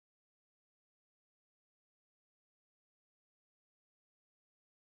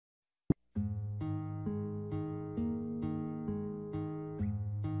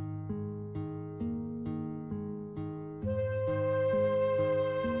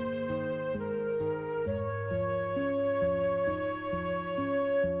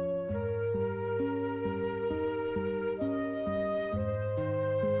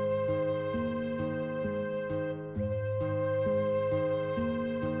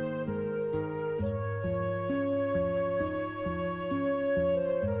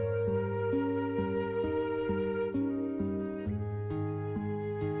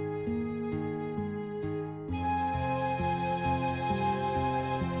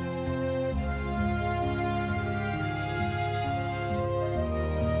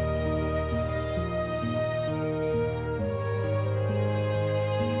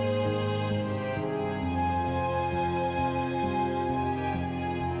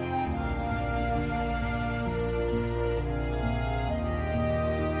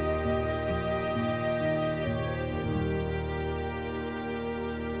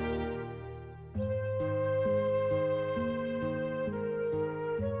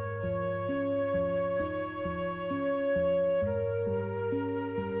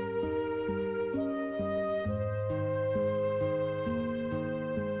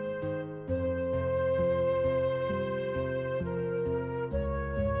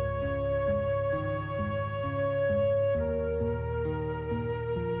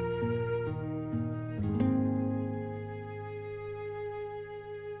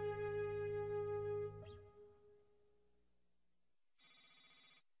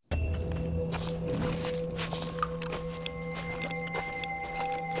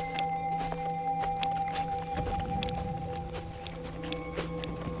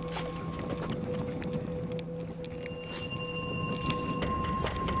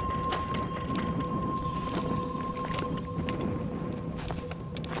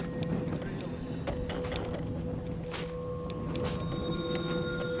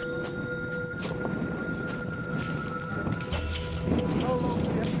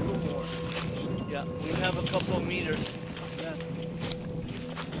Yeah, we have a couple of meters. Yeah.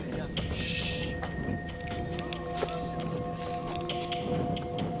 Yeah.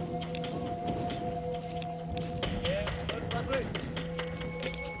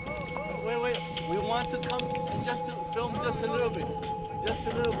 Wait. We want to come and just to film just a little bit. Just a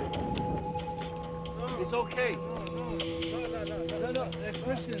little bit. It's okay. No,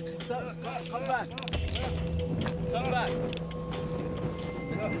 Christian, stop. Come back. Come back.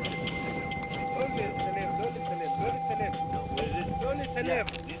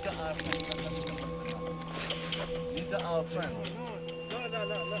 These are our friends. These are our friends.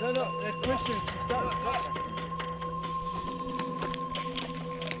 No, Christian, stop.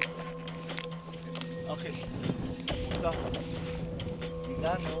 Okay. Stop.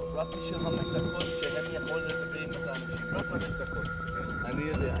 הגענו, רק בשביל 5 דקות שהם יכולים לדבר עם האנשים, רק 5 דקות. אני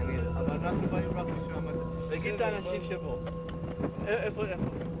יודע, אבל אנחנו באים רק בשביל 5 דקות. תגיד את האנשים שבו. איפה?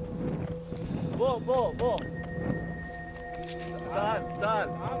 בוא.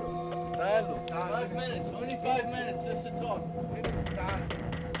 תעלו. 5 minutes, only 5 minutes, just to talk.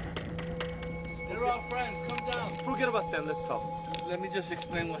 They're our friends, come down. Forget about them, let's talk. Let me just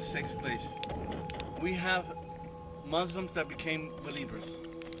explain what takes place. We have Muslims that became believers,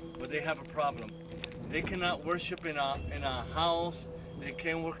 but they have a problem. They cannot worship in a house. They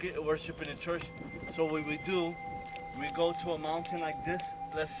can't worship in a church. So what we do, we go to a mountain like this.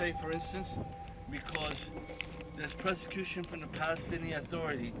 Let's say, for instance, because there's persecution from the Palestinian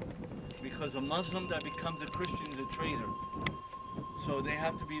Authority, because a Muslim that becomes a Christian is a traitor. So they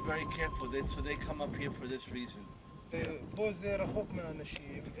have to be very careful. So they come up here for this reason. פה זה רחוק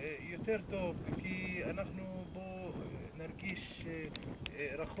מהאנשים, יותר טוב כי אנחנו בו נרגיש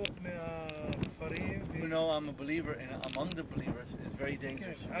רחוק מהכפרים. You know, I'm a believer, and among the believers is very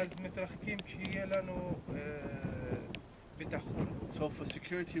dangerous. אז מתרחקים כשיהיה לנו ביטחון. So for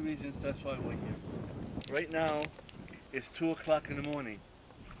security reasons, that's why we're here. Right now, it's 2 o'clock in the morning.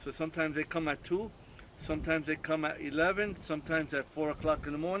 So sometimes they come at 2, sometimes they come at 11, sometimes at 4 o'clock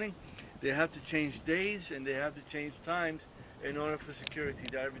in the morning. They have to change days and they have to change times in order for security,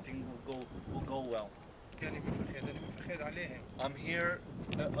 that everything will go well. I'm here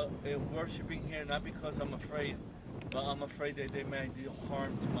worshiping here not because I'm afraid, but I'm afraid that they may do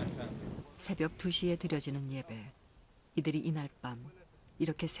harm to my family. 새벽 2시에 드려지는 예배. 이들이 이날 밤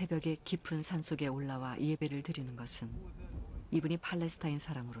이렇게 새벽에 깊은 산속에 올라와 예배를 드리는 것은 이분이 팔레스타인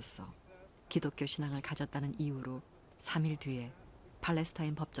사람으로서 기독교 신앙을 가졌다는 이유로 3일 뒤에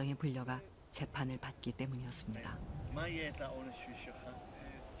팔레스타인 법정에 불려가 재판을 받기 때문이었습니다.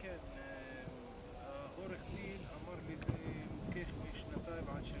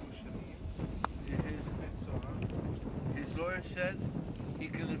 His lawyer said he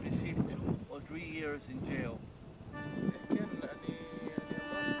could have received 2 or 3 years in jail.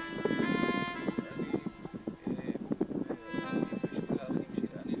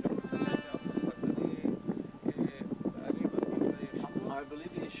 I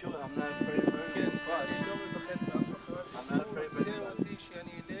believe in Yeshua. I'm not afraid of him. I'm not afraid of him.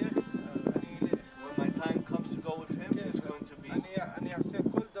 When my time comes to go with him, it's going to be. I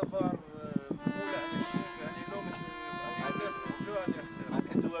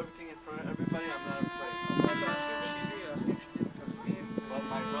can do everything in front of everybody. I'm not afraid. But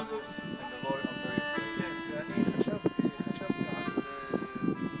my brothers and the Lord, I'm very afraid.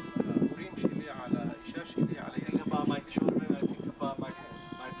 I think about my children. I think about my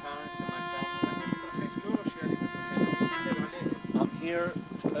parents and my family. I'm here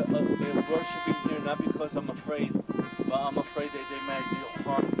worshiping here not because I'm afraid, but I'm afraid that they might do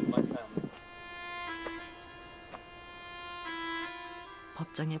harm to my family.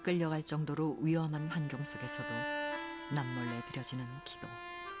 법정에 끌려갈 정도로 위험한 환경 속에서도 남몰래 드려지는 기도.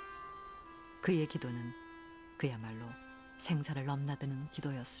 그의 기도는 그야말로 생사를 넘나드는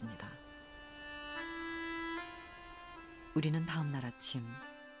기도였습니다. 우리는 다음 날 아침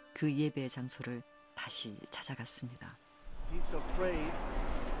그 예배의 장소를 다시 찾아갔습니다. He's afraid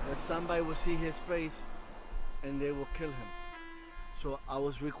that somebody will see his face and they will kill him. So I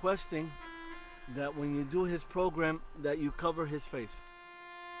was requesting that when you do his program that you cover his face.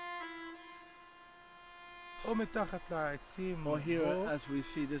 או מתחת לעצים, or here as we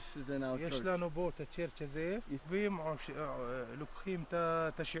see, this is in our church. יש לנו בו את הצ'רץ' הזה, יושבים, לוקחים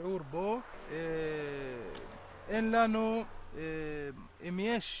את השיעור בו, אין לנו, אם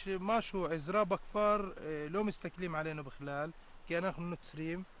יש משהו, עזרה בכפר, לא מסתכלים עלינו בכלל, כי אנחנו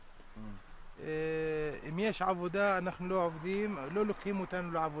נוצרים. אם יש עבודה, אנחנו לא עובדים, לא לוקחים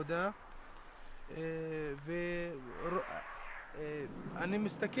אותנו לעבודה. אני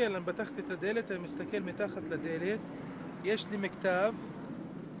מסתכל, אני פתחתי את הדלת, אני מסתכל מתחת לדלת, יש לי מכתב,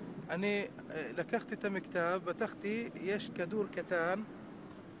 אני לקחתי את המכתב, פתחתי, יש כדור קטן.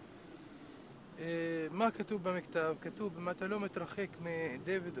 מה כתוב במכתב? כתוב, אם אתה לא מתרחק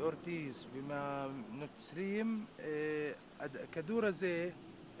מדייוויד אורטיז ומהנוצרים, הכדור הזה,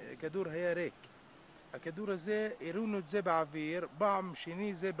 כדור היה ריק. הכדור הזה, הראינו את זה באוויר, פעם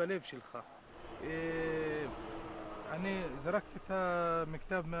שני זה בלב שלך. אני זרקתי את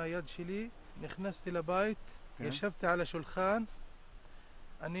המכתב מהיד שלי, נכנסתי לבית, ישבתי על השולחן,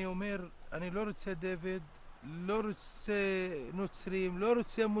 אני אומר, אני לא רוצה דיוויד, לא רוצה נוצרים, לא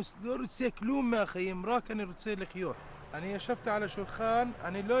רוצה כלום מהחיים, רק אני רוצה לחיות. אני ישבתי על השולחן,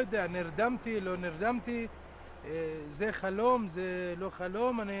 אני לא יודע, נרדמתי, לא נרדמתי, זה חלום, זה לא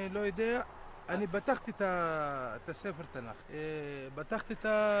חלום, אני לא יודע. אני פתחתי את הספר תנ"ך, פתחתי את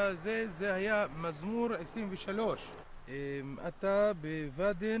זה היה מזמור 23. אתה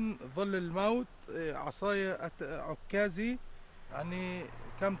בוואדן ظل الموت عصاي عكازي. אני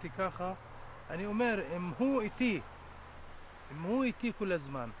קמתי ככה, אני אומר, אם הוא איתי כל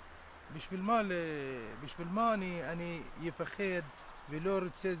הזמן, בשביל מה אני יפחד ולא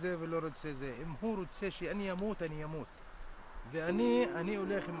רוצה זה ולא רוצה זה. אם הוא רוצה שאני אמות, אני אמות. ואני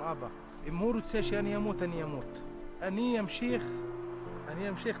הולך עם אבא. אם הוא רוצה שאני אמות, אני אמות. אני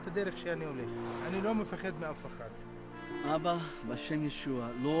אמשיך את הדרך שאני הולך. אני לא מפחד מאף אחד. Abba, Bashem Yeshua,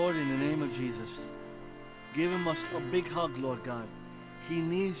 Lord, in the name of Jesus, give him a big hug, Lord God. He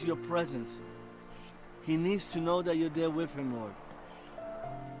needs your presence. He needs to know that you're there with him, Lord.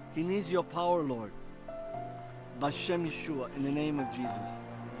 He needs your power, Lord. Bashem Yeshua, in the name of Jesus.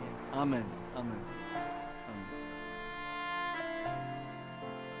 Amen. Amen. Amen.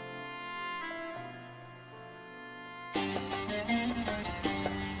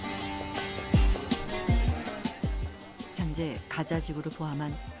 현재 가자 지구를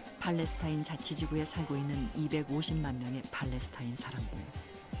포함한 팔레스타인 자치지구에 살고 있는 250만 명의 팔레스타인 사람들.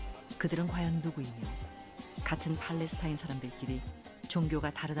 그들은 과연 누구이며 같은 팔레스타인 사람들끼리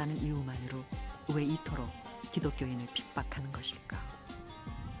종교가 다르다는 이유만으로 왜 이토록 기독교인을 핍박하는 것일까?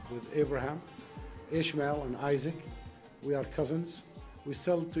 With Abraham, Ishmael and Isaac, we are cousins. We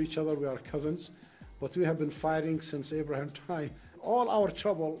tell to each other we are cousins, but we have been fighting since Abraham's time. All our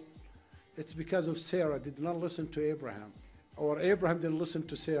trouble, it's because of Sarah did not listen to Abraham, or Abraham didn't listen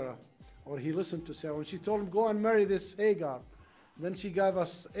to Sarah, or he listened to Sarah. When she told him, go and marry this Hagar, then she gave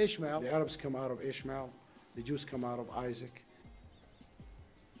us Ishmael. The Arabs come out of Ishmael, the Jews come out of Isaac.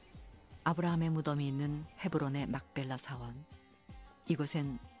 아브라함의 무덤이 있는 헤브론의 막벨라 사원.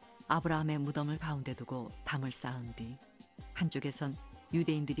 이곳엔 아브라함의 무덤을 가운데 두고 담을 쌓은 뒤 한쪽에선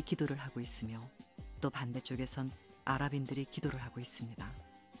유대인들이 기도를 하고 있으며 또 반대쪽에선 아랍인들이 기도를 하고 있습니다.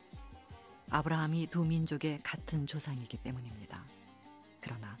 아브라함이 두 민족의 같은 조상이기 때문입니다.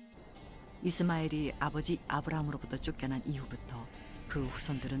 그러나 이스마엘이 아버지 아브라함으로부터 쫓겨난 이후부터 그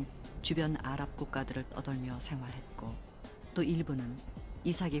후손들은 주변 아랍 국가들을 떠돌며 생활했고 또 일부는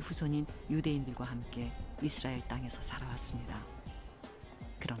이삭의 후손인 유대인들과 함께 이스라엘 땅에서 살아왔습니다.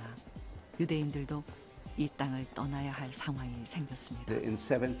 그러나 유대인들도 이 땅을 떠나야 할 상황이 생겼습니다. In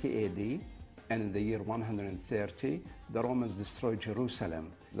 70 AD and in the year 130, the Romans destroyed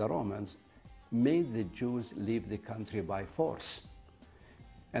Jerusalem. The Romans made the Jews leave the country by force.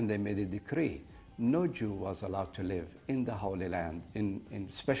 And they made a decree. No Jew was allowed to live in the Holy Land,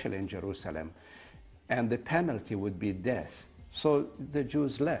 especially in Jerusalem. And the penalty would be death. So the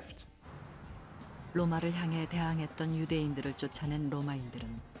Jews left. 로마를 향해 대항했던 유대인들을 쫓아낸 로마인들은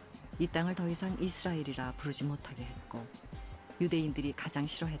이 땅을 더 이상 이스라엘이라 부르지 못하게 했고 유대인들이 가장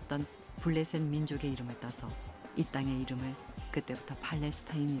싫어했던 블레셋 민족의 이름을 따서 이 땅의 이름을 그때부터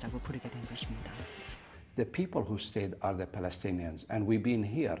팔레스타인이라고 부르게 된 것입니다. The people who stayed are the Palestinians, and we've been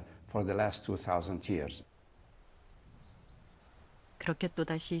here for the last 2,000 years. 그렇게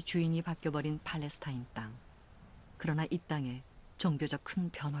또다시 주인이 바뀌어버린 팔레스타인 땅. 그러나 이 땅에 종교적 큰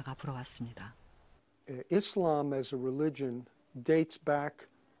변화가 불어왔습니다. Islam as a religion dates back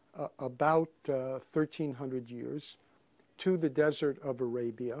about 1,300 years to the desert of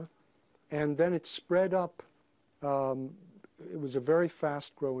Arabia, and then it spread up. It was a very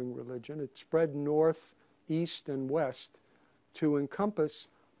fast-growing religion. It spread north, east, and west to encompass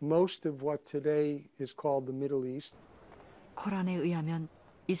most of what today is called the Middle East. 코란에 의하면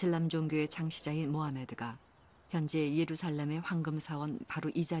이슬람 종교의 창시자인 모하메드가 현재 예루살렘의 황금사원 바로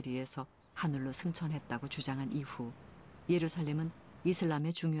이 자리에서 하늘로 승천했다고 주장한 이후 예루살렘은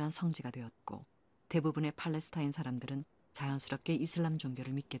이슬람의 중요한 성지가 되었고 대부분의 팔레스타인 사람들은 자연스럽게 이슬람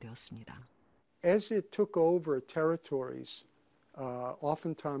종교를 믿게 되었습니다. As it took over territories,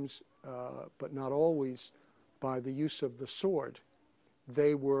 oftentimes, but not always, by the use of the sword,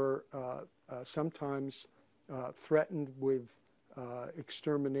 they were sometimes threatened with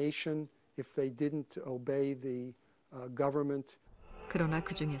extermination if they didn't obey the government. 그러나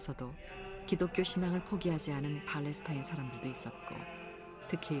그 중에서도 기독교 신앙을 포기하지 않은 팔레스타인 사람들도 있었고,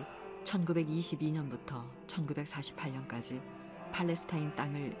 특히 1922년부터 1948년까지 팔레스타인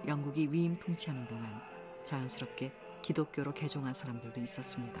땅을 영국이 위임 통치하는 동안 자연스럽게 기독교로 개종한 사람들도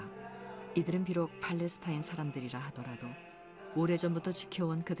있었습니다. 이들은 비록 팔레스타인 사람들이라 하더라도 오래전부터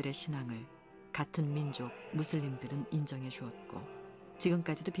지켜온 그들의 신앙을 같은 민족 무슬림들은 인정해 주었고,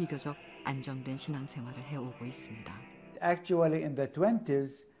 지금까지도 비교적 안정된 신앙생활을 해오고 있습니다. Actually, in the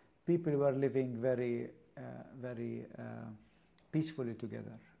 20s, people were living very peacefully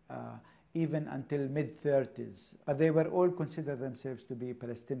together, even until mid-30s. But they were all considered themselves to be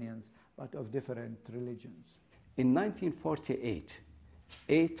Palestinians, but of different religions. In 1948,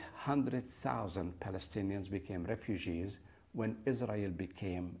 800,000 Palestinians became refugees when Israel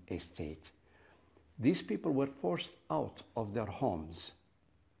became a state. These people were forced out of their homes,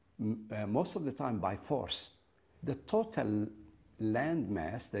 most of the time by force. The total land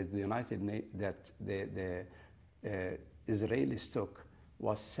mass that the Israelis took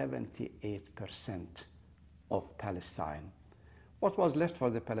was 78% of Palestine. What was left for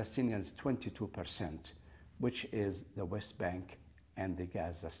the Palestinians, 22%, which is the West Bank and the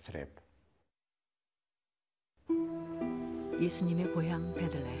Gaza Strip. 예수님의 고향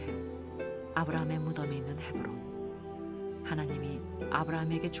베들레헴, 아브라함의 무덤이 있는 헤브론, 하나님이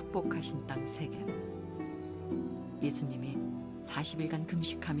아브라함에게 축복하신 땅 세겜, 예수님이 40일간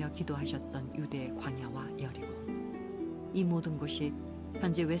금식하며 기도하셨던 유대의 광야와 여리고, 이 모든 곳이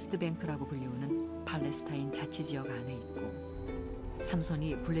현재 웨스트뱅크라고 불리우는 팔레스타인 자치지역 안에 있고,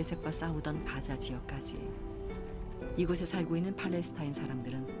 삼손이 블레셋과 싸우던 가자 지역까지, 이곳에 살고 있는 팔레스타인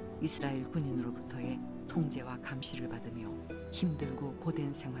사람들은 이스라엘 군인으로부터의 통제와 감시를 받으며 힘들고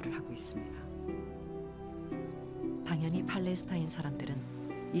고된 생활을 하고 있습니다. 당연히 팔레스타인 사람들은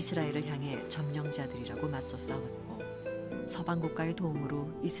이스라엘을 향해 점령자들이라고 맞서 싸웠고, 서방 국가의 도움으로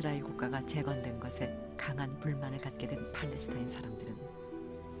이스라엘 국가가 재건된 것에 강한 불만을 갖게 된 팔레스타인 사람들은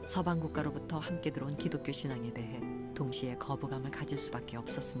서방 국가로부터 함께 들어온 기독교 신앙에 대해 동시에 거부감을 가질 수밖에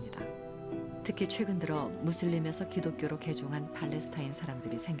없었습니다. 특히 최근 들어 무슬림에서 기독교로 개종한 팔레스타인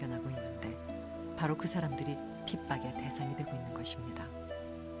사람들이 생겨나고 있는데, 바로 그 사람들이 핍박의 대상이 되고 있는 것입니다.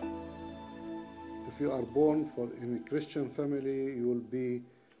 If you are born in a Christian family, you will be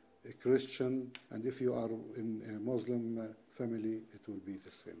a Christian, and if you are in a Muslim family, it will be the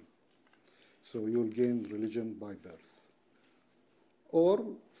same. So you will gain religion by birth. Or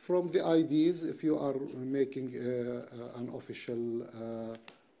from the IDs, if you are making an official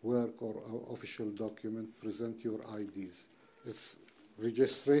work or official document, present your IDs. It's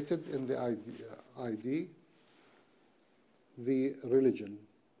registered in the ID, the religion.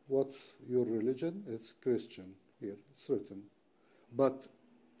 What's your religion? It's Christian here, it's written. But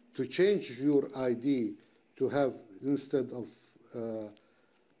to change your ID to have, instead of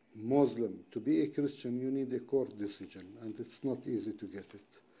Muslim, to be a Christian, you need a court decision, and it's not easy to get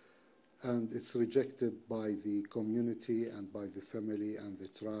it. And it's rejected by the community and by the family and the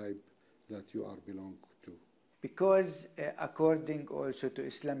tribe that you are belong to. Because according also to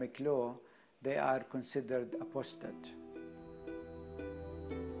Islamic law, they are considered apostate.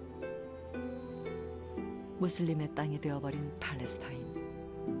 무슬림의 땅이 되어버린 팔레스타인.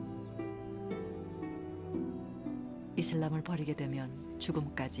 이슬람을 버리게 되면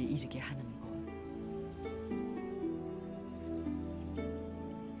죽음까지 이르게 하는 곳.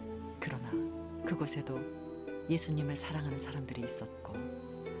 그러나 그곳에도 예수님을 사랑하는 사람들이 있었고,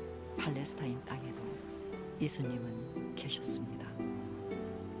 팔레스타인 땅에도 예수님은 계셨습니다.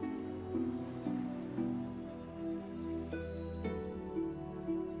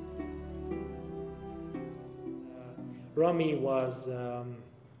 Rami was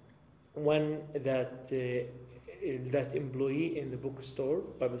one that employee in the bookstore,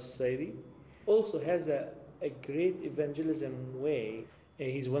 Bible Society, also has a great evangelism way.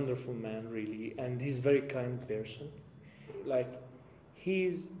 He's a wonderful man, really, and he's a very kind person. Like,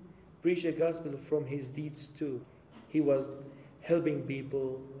 he's preached the gospel from his deeds too. He was helping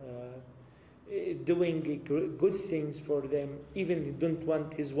people, doing good things for them. Even he don't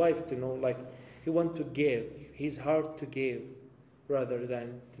want his wife to know, like, he want to give. His heart to give rather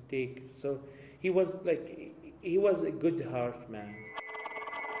than to take. So he was a good heart man.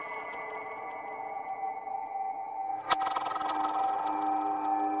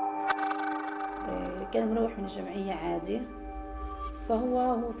 كان مروح من الجمعية عادي،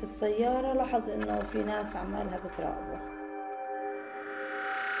 فهو في السيارة لاحظ إنه في ناس عمالها بتراقبه.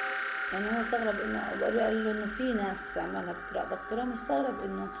 يعني هو استغرب قال له إنه في ناس عمالها بتراقبك، فرام استغرب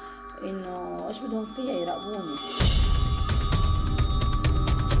إنه إيش بدهم فيها يراقبوني.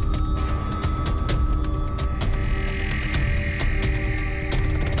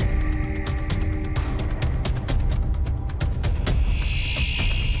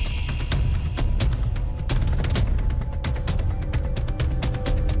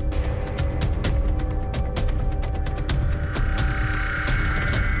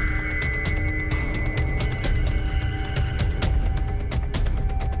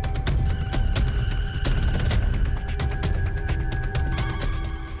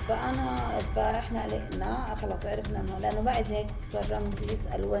 فاحنا قلقنا خلاص عرفنا انه لانه بعد هيك صار رمزي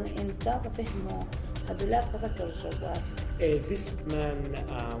يسال وين انت ففهموا هذولاك فسكروا الجوال. This man,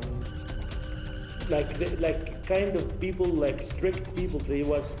 like kind of people, like strict people, they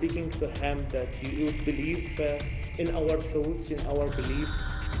was speaking to him that you would believe in our thoughts, in our belief.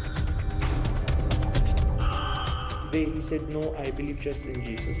 He said, no, I believe just in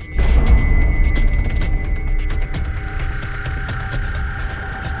Jesus.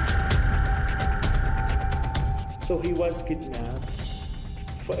 So he was kidnapped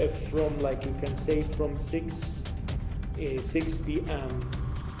from, like you can say, from 6 p.m.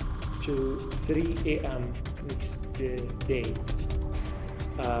 to 3 a.m. next day.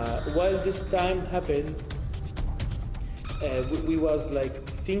 While this time happened, we was like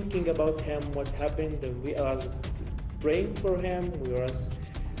thinking about him, what happened, and we was praying for him. We was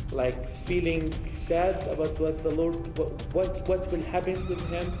like feeling sad about what the Lord, what will happen with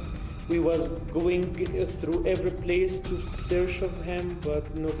him. We was going through every place to search of him, but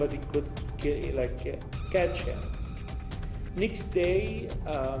nobody could catch him. Next day,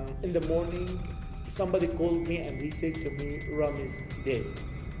 in the morning, somebody called me and he said to me, Ram is dead.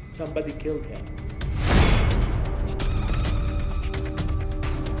 Somebody killed him.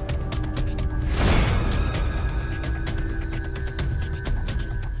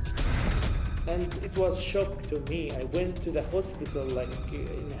 And it was shock to me. I went to the hospital like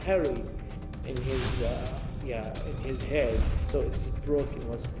in a hurry, in his head. So it's broken.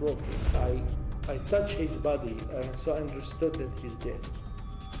 Was broken. I touched his body, so I understood that he's dead.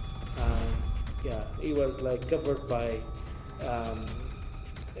 He was like covered by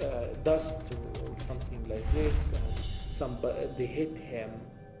dust or something like this. They hit him.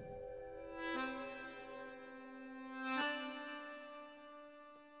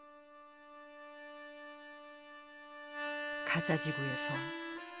 가자 지구에서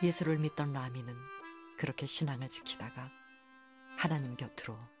예수를 믿던 라미는 그렇게 신앙을 지키다가 하나님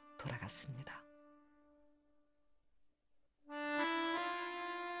곁으로 돌아갔습니다.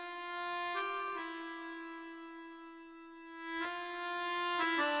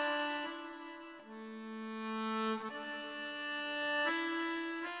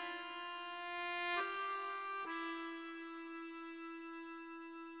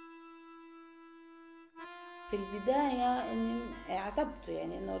 في البداية إني عاتبته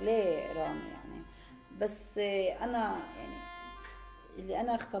يعني إنه ليه رامي يعني، بس أنا يعني اللي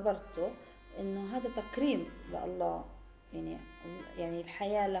أنا اختبرته إنه هذا تكريم لله، يعني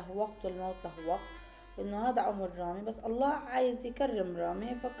الحياة له وقت والموت له وقت، إنه هذا عمر رامي بس الله عايز يكرم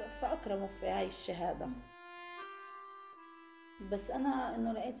رامي فأكرمه في هاي الشهادة. بس أنا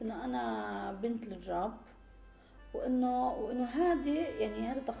إنه لقيت إنه أنا بنت للرب، وإنه هذه يعني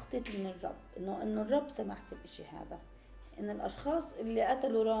هذا تخطيط من الرب، إنه الرب سمح في الإشي هذا، إن الأشخاص اللي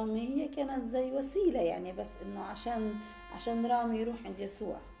قتلوا رامي هي كانت زي وسيلة يعني، بس إنه عشان رامي يروح عند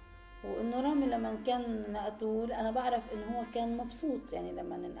يسوع، وإنه رامي لما كان مقتول أنا بعرف إنه هو كان مبسوط يعني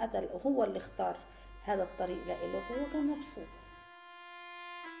لما انقتل، وهو اللي اختار هذا الطريق لإله فهو كان مبسوط.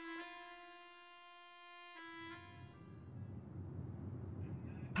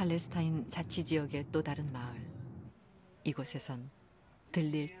 팔레스타인 자치지역의 또 다른 마을. 이곳에선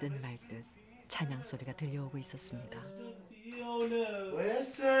들릴 듯 말 듯 찬양 소리가 들려오고 있었습니다.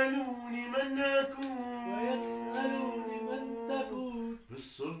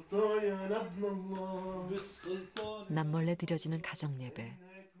 남몰래 드려지는 가정 예배.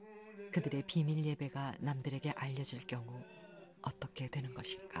 그들의 비밀 예배가 남들에게 알려질 경우 어떻게 되는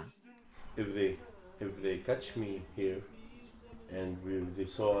것일까? If they catch me here and they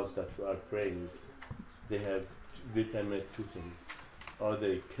saw us that we are praying, they can make two things: or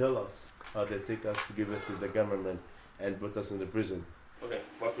they kill us, or they take us to give it to the government and put us in the prison. Okay,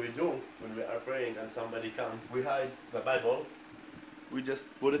 what we do when we are praying and somebody comes, we hide the Bible. We just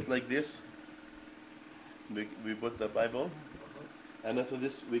put it like this. We put the Bible, and after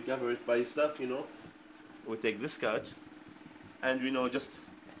this we cover it by stuff, We take this card, and just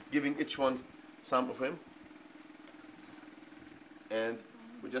giving each one some of him, and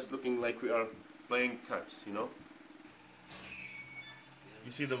we're just looking like we are playing cards,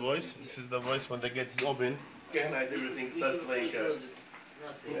 You see the voice? This is the voice when the gate is open. Can I everything start playing cards?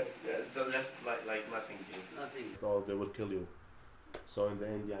 Nothing. Yeah, it's just like nothing here. Nothing. Or they will kill you. So in the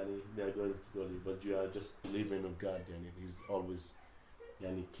end, they are going to kill you, but you are just believing of God. He's always,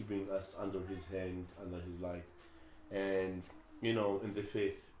 keeping us under His hand, under His light, and in the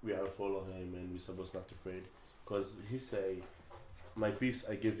faith we are following Him, and we're supposed not to afraid, because He say, "My peace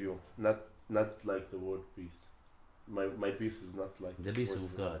I give you," not like the word peace. My peace is not like the peace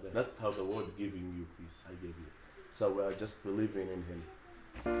of God. Not how the world giving you peace, I give you. So we are just believing in Him.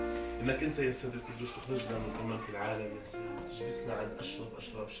 انك انت يا سيد القدوس تخرجنا من امم العالم يا سيد، تجلسنا عند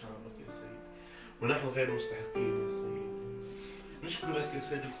اشرف شعبك يا سيد، ونحن غير مستحقين يا سيد. نشكرك يا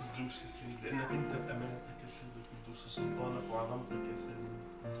سيد القدوس يا سيد، لانك انت بامانتك يا سيد القدوس وسلطانك وعظمتك يا سيد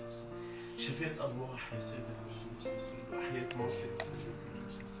القدوس شفيت ارواح يا سيد القدوس يا سيد، واحييت موتى يا سيد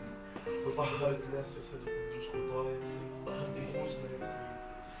القدوس يا سيد، وطهرت ناس يا سيد القدوس خطايا يا سيد، طهرت نفوسنا يا سيد،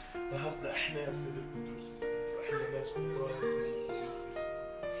 طهرتنا احنا يا سيد القدوس يا سيد، واحنا ناس خطايا يا سيد القدوس.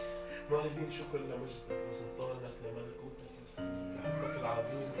 معلنين شكر لمجدك لسلطانك لملكوتك يا سيد، لحكمك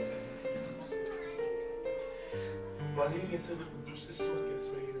العظيم يا القدوس يا سيد. معلنين يا سيد القدوس اسمك يا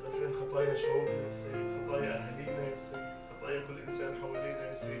سيد، غفرين خطايا شعوبنا يا سيد، خطايا اهالينا يا سيد، خطايا كل انسان حوالينا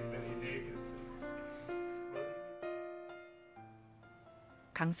يا سيد، بين ايديك يا سيد.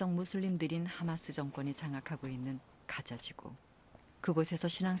 강성 무슬림들인 하마스 정권이 장악하고 있는 가자지구. 그곳에서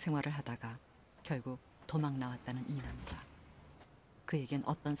신앙생활을 하다가 결국 도망 나왔다는 이 남자. 그에겐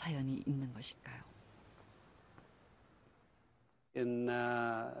어떤 사연이 있는 것일까요? In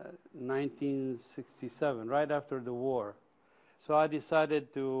 1967, right after the war. So I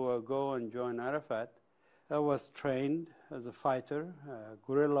decided to go and join Arafat. I was trained as a fighter, a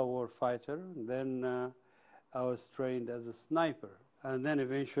guerrilla war fighter. And then I was trained as a sniper. And then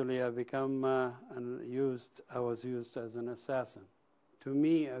eventually I was used as an assassin. To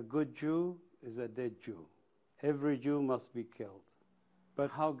me, a good Jew is a dead Jew. Every Jew must be killed. But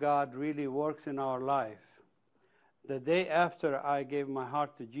how God really works in our life. The day after I gave my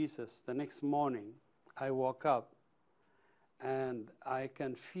heart to Jesus, the next morning, I woke up and I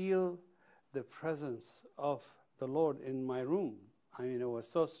can feel the presence of the Lord in my room. I mean, it was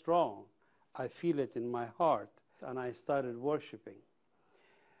so strong. I feel it in my heart, and I started worshiping.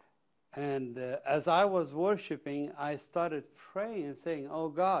 And as I was worshiping, I started praying and saying, "Oh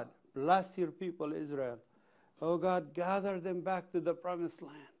God, bless your people Israel. Oh God, gather them back to the promised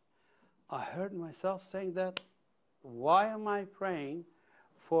land." I heard myself saying that. Why am I praying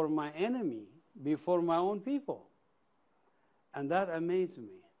for my enemy before my own people? And that amazed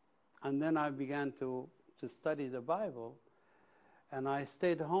me. And then I began to study the Bible, and I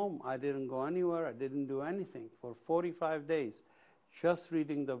stayed home. I didn't go anywhere. I didn't do anything for 45 days, just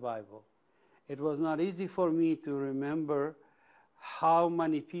reading the Bible. It was not easy for me to remember how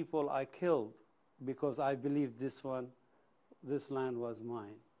many people I killed because I believed this land was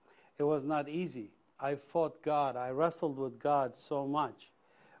mine. It was not easy. I fought God. I wrestled with God so much.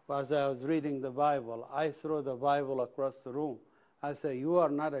 As I was reading the Bible, I threw the Bible across the room. I say, "You are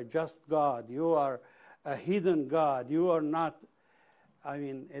not a just God. You are a heathen God. You are not." I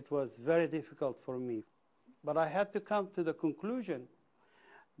mean, it was very difficult for me. But I had to come to the conclusion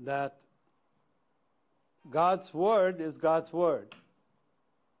that God's word is God's word.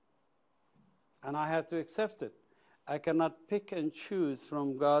 And I had to accept it. I cannot pick and choose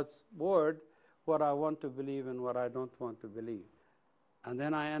from God's word what I want to believe and what I don't want to believe. And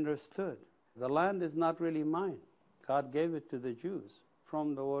then I understood the land is not really mine. God gave it to the Jews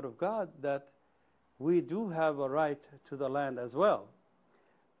from the word of God that we do have a right to the land as well,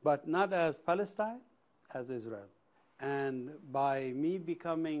 but not as Palestine, as Israel. And by me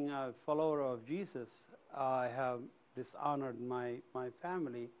becoming a follower of Jesus, I have dishonored my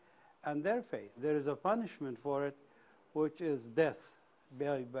family and their faith. There is a punishment for it, which is death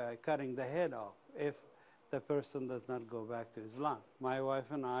by cutting the head off if the person does not go back to Islam. My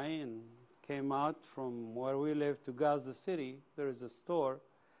wife and I came out from where we live to Gaza City. There is a store.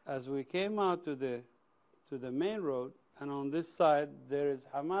 As we came out to the main road, and on this side there is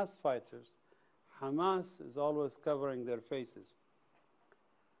Hamas fighters. Hamas is always covering their faces.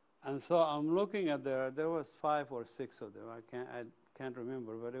 And so I'm looking at there was 5 or 6 of them. I can't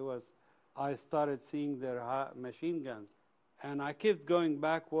remember, but I started seeing their machine guns. And I kept going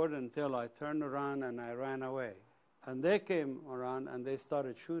backward until I turned around and I ran away. And they came around and they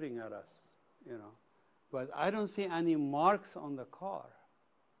started shooting at us, you know. But I don't see any marks on the car.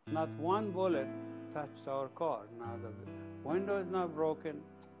 Not one bullet touched our car. Now the window is not broken.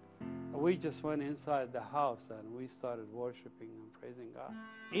 We just went inside the house and we started worshiping and praising God.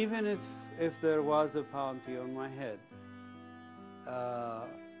 Even if there was a bounty on my head,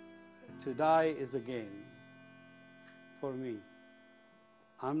 to die is a gain for me.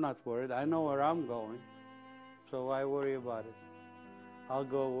 I'm not worried. I know where I'm going, so why worry about it? I'll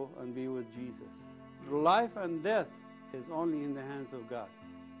go and be with Jesus. Life and death is only in the hands of God.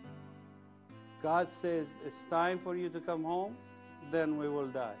 God says it's time for you to come home, then we will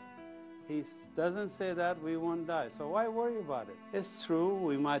die. He doesn't say that we won't die, so why worry about it? It's true,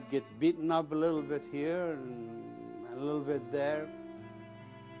 we might get beaten up a little bit here and a little bit there.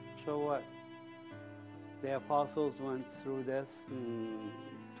 So what? The apostles went through this and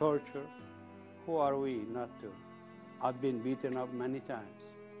torture. Who are we not to? I've been beaten up many times.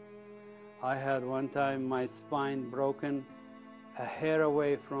 I had one time my spine broken, a hair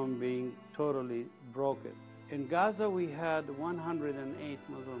away from being totally broken. In Gaza, we had 108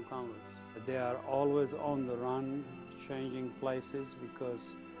 Muslim converts. They are always on the run, changing places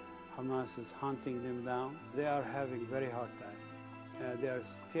because Hamas is hunting them down. They are having very hard time. They are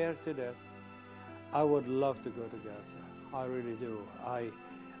scared to death. I would love to go to Gaza. I really do.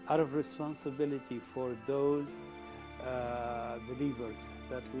 Out of responsibility for those believers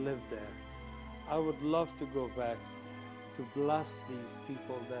that live there, I would love to go back to bless these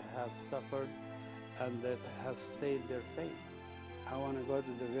people that have suffered and that have saved their faith. I want to go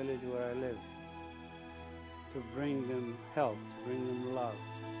to the village where I live to bring them help, to bring them love.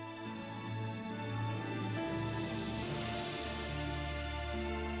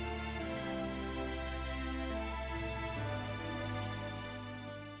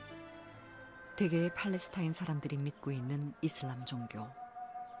 대개의 팔레스타인 사람들이 믿고 있는 이슬람 종교.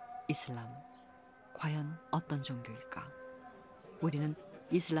 이슬람, 과연 어떤 종교일까? 우리는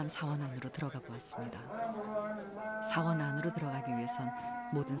이슬람 사원 안으로 들어가 보았습니다. 사원 안으로 들어가기 위해선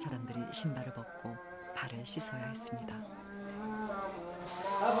모든 사람들이 신발을 벗고 발을 씻어야 했습니다.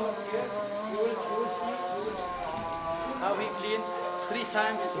 How we clean 3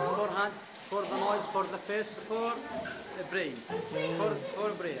 times beforehand for the noise, for the face, for the praying,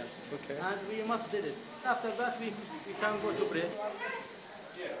 for prayers. Okay. And we must did it. After that, we can go to pray.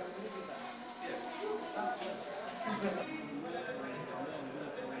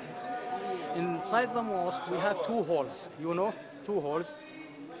 Inside the mosque, we have 2 halls. You know, 2 halls.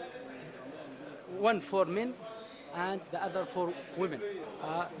 One for men, and the other for women.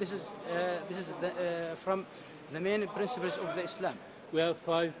 This is from the main principles of the Islam. We have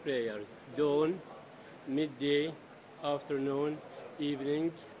 5 prayers: dawn, midday, afternoon,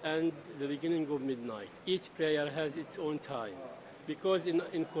 evening, and the beginning of midnight. Each prayer has its own time, because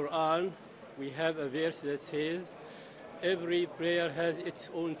in Quran we have a verse that says every prayer has its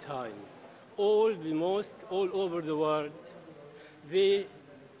own time. All the mosques all over the world, they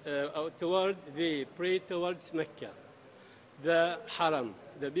pray towards Mecca, the Haram,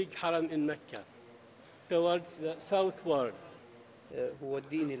 the big Haram in Mecca, towards the southward. هو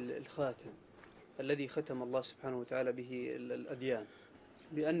الدين الخاتم الذي ختم الله سبحانه وتعالى به الأديان،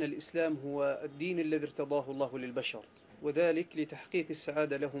 بأن الإسلام هو الدين الذي ارتضاه الله للبشر، وذلك لتحقيق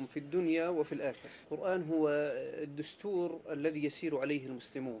السعادة لهم في الدنيا وفي الآخرة. القرآن هو الدستور الذي يسير عليه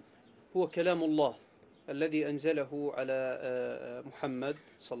المسلمون، هو كلام الله الذي أنزله على محمد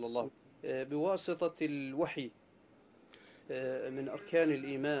صلى الله عليه وسلم بواسطة الوحي. من أركان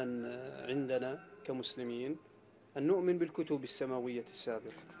الإيمان عندنا كمسلمين أن نؤمن بالكتب السماوية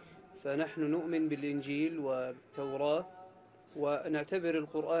السابقة، فنحن نؤمن بالإنجيل والتوراة، ونعتبر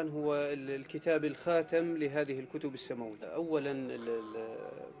القرآن هو الكتاب الخاتم لهذه الكتب السماوية. أولا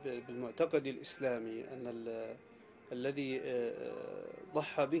بالمعتقد الإسلامي أن الذي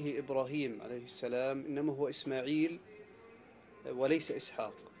ضحى به إبراهيم عليه السلام إنما هو إسماعيل وليس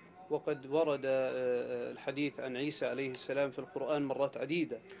إسحاق، وقد ورد الحديث عن عيسى عليه السلام في القرآن مرات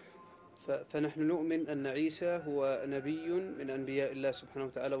عديدة. فنحن نؤمن أن عيسى هو نبي من أنبياء الله سبحانه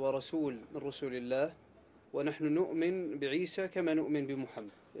وتعالى ورسول من رسول الله، ونحن نؤمن بعيسى كما نؤمن بمحمد.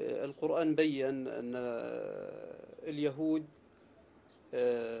 القرآن بيّن أن اليهود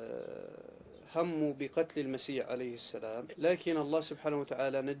هموا بقتل المسيح عليه السلام، لكن الله سبحانه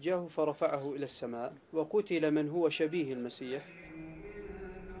وتعالى نجاه فرفعه إلى السماء، وقتل من هو شبيه المسيح.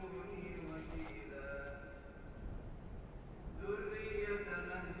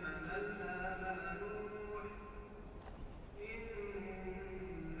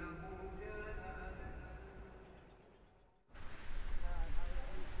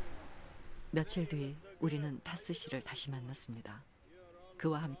 며칠 뒤 우리는 타스 씨를 다시 만났습니다.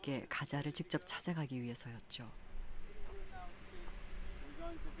 그와 함께 가자를 직접 찾아가기 위해서였죠.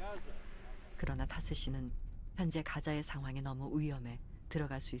 그러나 타스 씨는 현재 가자의 상황이 너무 위험해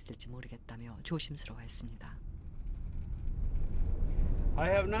들어갈 수 있을지 모르겠다며 조심스러워했습니다. I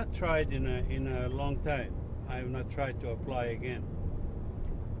have not tried in a long time. I have not tried to apply again.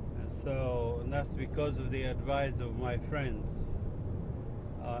 And that's because of the advice of my friends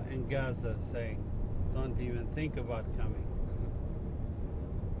in Gaza saying, don't even think about coming.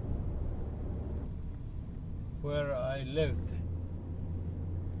 Where I lived,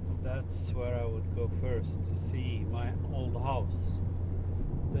 that's where I would go first to see my old house.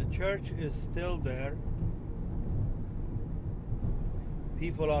 The church is still there.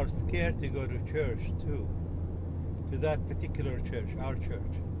 People are scared to go to church too, to that particular church, our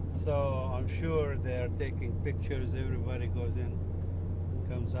church. So I'm sure they're taking pictures, everybody goes in,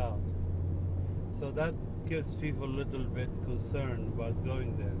 comes out. So that gives people a little bit concerned about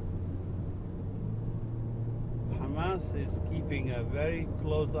going there. Hamas is keeping a very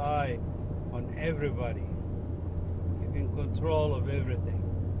close eye on everybody, keeping control of everything.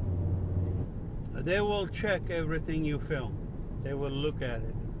 They will check everything you film. They will look at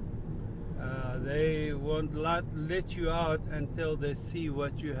it. They won't let you out until they see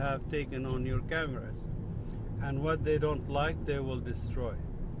what you have taken on your cameras. And what they don't like, they will destroy.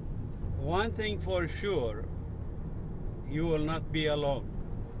 One thing for sure, you will not be alone.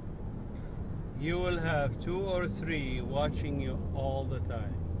 You will have 2 or 3 watching you all the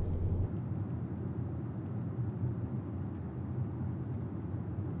time.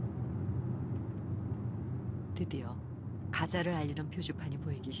 드디어 가자를 알리는 표지판이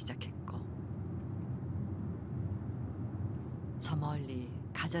보이기 시작했고, 저 멀리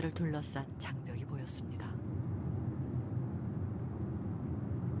가자를 둘러싼 장벽이 보였습니다.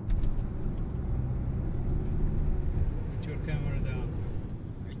 Put your camera down.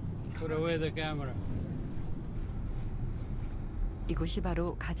 Put away the camera. 이곳이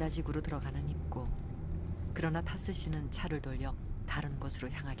바로 가자지구로 들어가는 입구. 그러나 타스 씨는 차를 돌려 다른 곳으로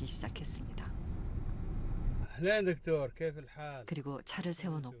향하기 시작했습니다. 그리고 차를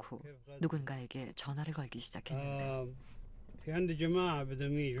세워놓고 누군가에게 전화를 걸기 시작했는데 في عندي جماعة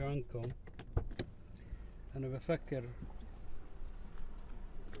بدهم يجوا عندكم. أنا بفكر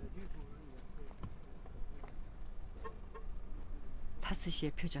타스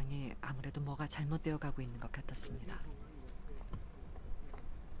씨의 표정이 아무래도 뭐가 잘못되어 가고 있는 것 같았습니다.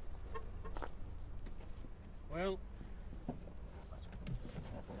 Well,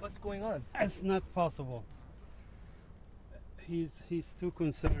 What's going on? it's not possible. He's too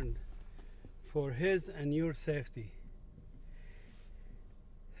concerned for his and your safety.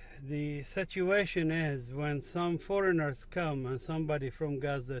 The situation is when some foreigners come and somebody from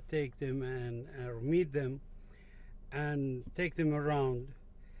Gaza take them and or meet them and take them around,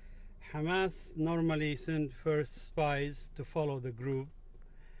 Hamas normally send first spies to follow the group,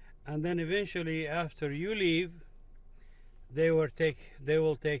 and then eventually after you leave, they will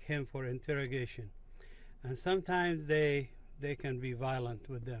take him for interrogation, and sometimes they can be violent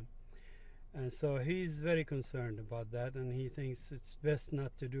with them. And so he's very concerned about that, and he thinks it's best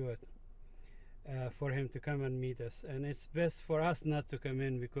not to do it, for him to come and meet us. And it's best for us not to come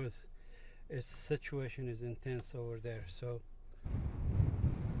in because its situation is intense over there. So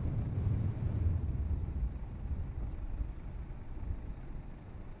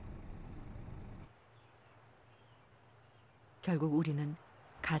결국 우리는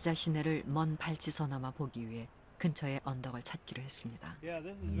가자 시내를 먼 발치소나마 보기 위해 근처의 언덕을 찾기로 했습니다. yeah,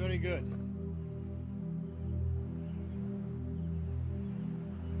 this is very good.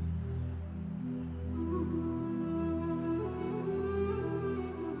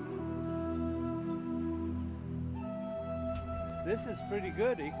 This is pretty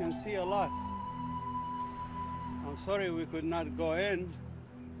good. You can see a lot. I'm sorry we could not go in.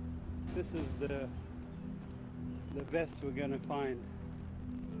 This is the best we're gonna find.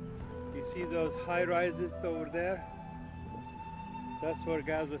 You see those high rises over there? That's where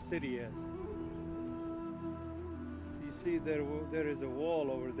Gaza City is. You see there is a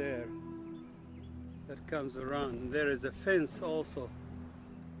wall over there that comes around. There is a fence also.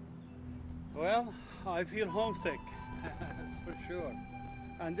 Well, I feel homesick, that's for sure.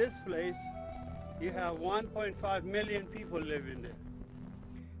 And this place, you have 1.5 million people living there.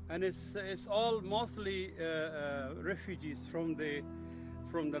 And it's all mostly refugees from the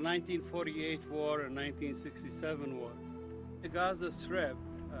 1948 war and 1967 war. The Gaza Strip,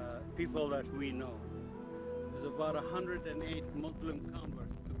 people that we know, there's about 108 Muslim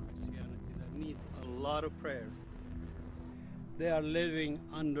converts to Christianity that needs a lot of prayers. They are living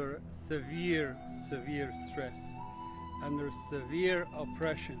under severe stress, under severe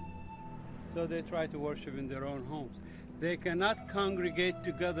oppression. So they try to worship in their own homes. They cannot congregate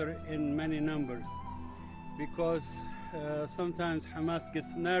together in many numbers because sometimes Hamas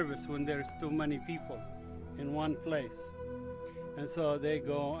gets nervous when there's too many people in one place. And so they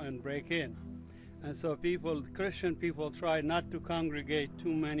go and break in. And so Christian people try not to congregate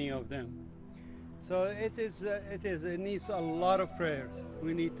too many of them. So it needs a lot of prayers.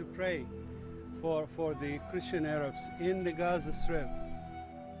 We need to pray for the Christian Arabs in the Gaza Strip.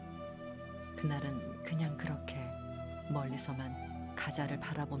 그날은 그냥 그렇게 멀리서만 가자를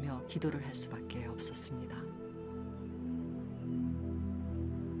바라보며 기도를 할 수밖에 없었습니다.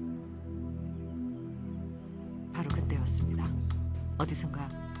 바로 그때였습니다. 어디선가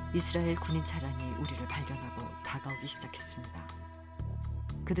이스라엘 군인 차량이 우리를 발견하고 다가오기 시작했습니다.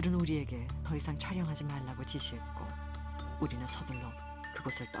 그들은 우리에게 더 이상 촬영하지 말라고 지시했고 우리는 서둘러 그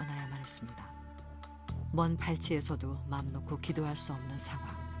그곳을 떠나야만 했습니다. 먼 발치에서도 맘 놓고 기도할 수 없는 상황.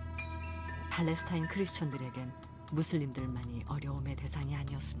 팔레스타인 크리스천들에겐 무슬림들만이 어려움의 대상이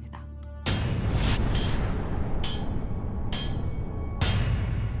아니었습니다.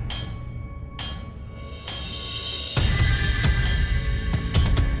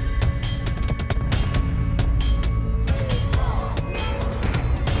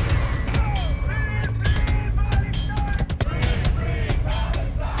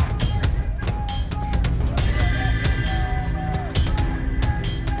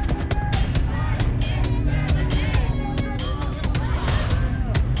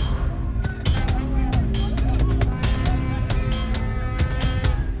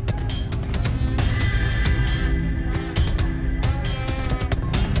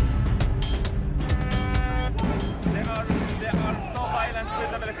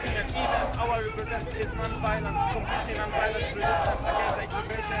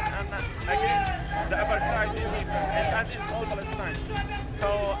 So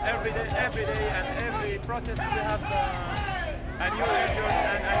every day and every protest we have a new injured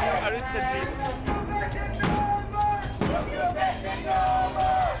and a new arrested people.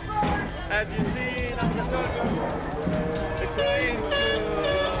 As you see now the soldiers trying to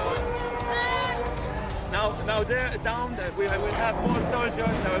now they're down. We will have more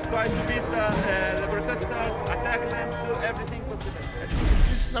soldiers that will try to beat the protesters, attack them, do everything possible.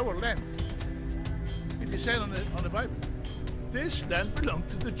 This is our land. It is said on the Bible. This land belonged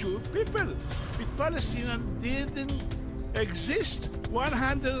to the Jewish people. The Palestinians didn't exist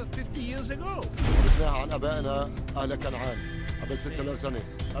 150 years ago. عن أبائنا أهل كنعان قبل 6000 سنة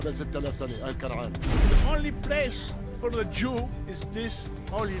قبل 6000 سنة أهل كنعان. The only place for the Jew is this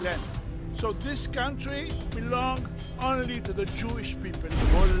Holy Land. So this country belongs only to the Jewish people.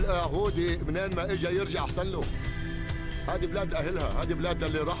 كل يهودي منين ما إجا يرجع أحسن له. هذه بلاد أهلها، هذه بلاد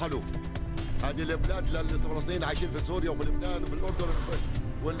اللي رحلوا. هذه البلاد الفلسطينيين عايشين في سوريا وفي لبنان وفي الأردن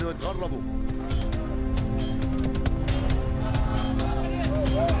واللي تغربوا.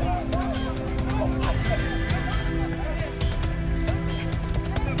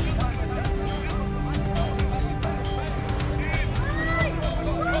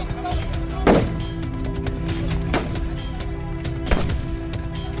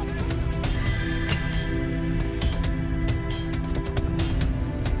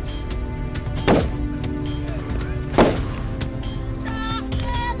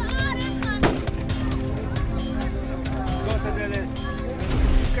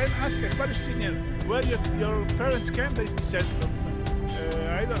 Palestinian, where your parents came, they said from,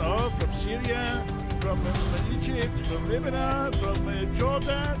 I don't know, from Syria, from Egypt, from Lebanon, from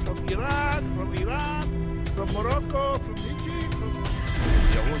Jordan, from Iraq, from Iran, from Morocco, from Egypt.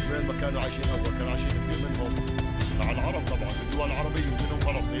 اليهود وين ما كانوا عايشين أول كانوا عايشين كثير منهم مع العرب طبعا، الدول العربية منهم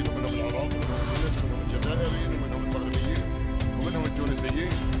فلسطين ومنهم العراق ومنهم تونس ومنهم الجزائريين ومنهم المغربيين ومنهم التونسيين.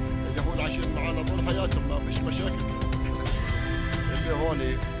 اليهود عايشين معنا طول حياتهم ما فيش مشاكل. اللي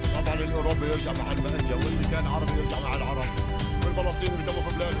هون طبعا الاوروبي يرجع مع المأجة واللي كان عربي يرجع مع العرب والفلسطيني بيتموا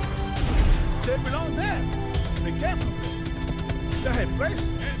في بلاده. They belong there. They came from there. They have place,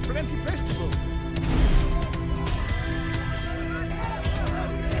 plenty place to go.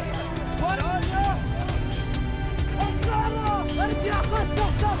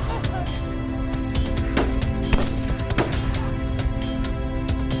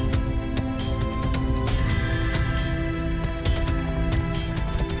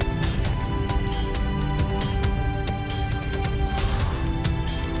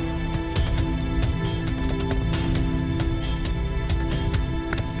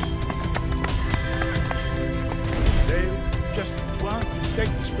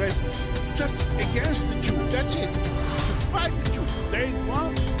 Just against the Jew, that's it. To fight the Jew. They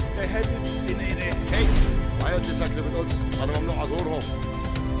want, they have it in a hate. عائلتي ساكنة بالقدس، أنا ممنوع أزورهم.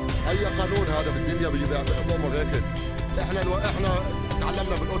 أي قانون هذا في الدنيا بيجي بيأمر هيك. إحنا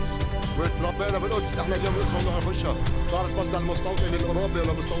تعلمنا بالقدس وتربينا بالقدس، إحنا اليوم القدس ممنوع نخشها. صارت بس للمستوطن الأوروبي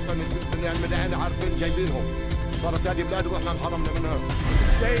ولا المستوطن المدعين عارفين جايبينهم. صارت هذه بلاد وإحنا انحرمنا منها.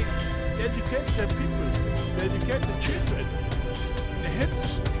 They educate the people, they educate the children. They hate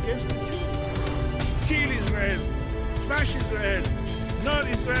us against the Jews. Kill Israel, smash Israel. Not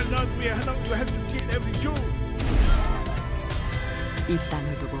Israel, not we have to kill every Jew. 이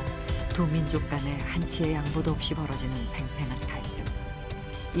땅을 두고 두 민족 간에 한치의 양보도 없이 벌어지는 팽팽한 갈등.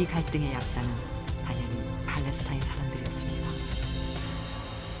 이 갈등의 약자는 당연히 팔레스타인 사람들이었습니다.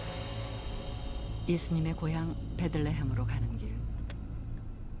 예수님의 고향 베들레헴으로 가는 길.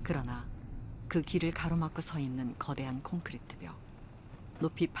 그러나 그 길을 가로막고 서 있는 거대한 콘크리트 벽.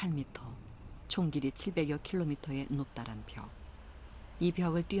 높이 8m, 총 길이 700여 킬로미터의 높다란 벽. 이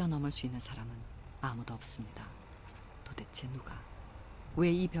벽을 뛰어넘을 수 있는 사람은 아무도 없습니다. 도대체 누가? 왜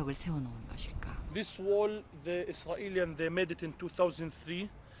이 벽을 세워놓은 것일까? This wall, the Israelis, they made it in 2003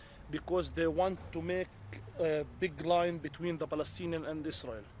 because they want to make a big line between the Palestinian and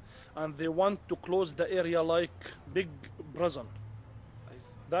Israel. And they want to close the area like big prison.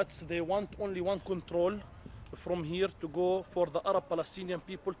 They want only one control from here to go for the Arab Palestinian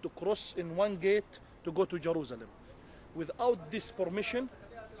people to cross in one gate to go to Jerusalem. Without this permission,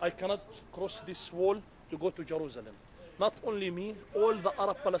 I cannot cross this wall to go to Jerusalem. Not only me, all the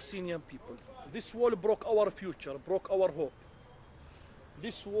Arab Palestinian people. This wall broke our future, broke our hope.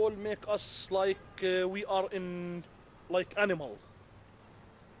 This wall make us like we are in like animal.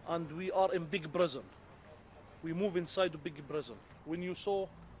 And we are in big prison. We move inside a big prison. When you saw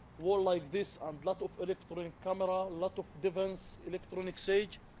wall like this and lot of electronic camera, lot of defense, electronic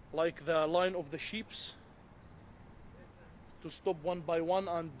sage, like the line of the sheeps, to stop one by one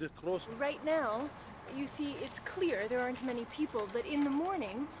and cross. Right now, you see it's clear there aren't many people, but in the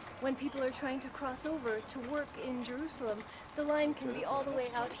morning, when people are trying to cross over to work in Jerusalem, the line can be all the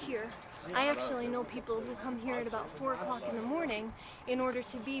way out here. I actually know people who come here at about 4 o'clock in the morning in order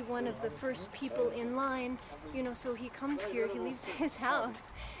to be one of the first people in line. You know, so he comes here, he leaves his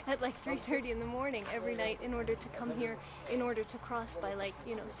house at like 3:30 in the morning every night in order to come here, in order to cross by like,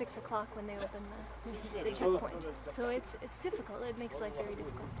 6 o'clock when they open the checkpoint. So it's difficult. It makes life very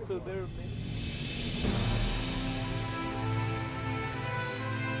difficult for people.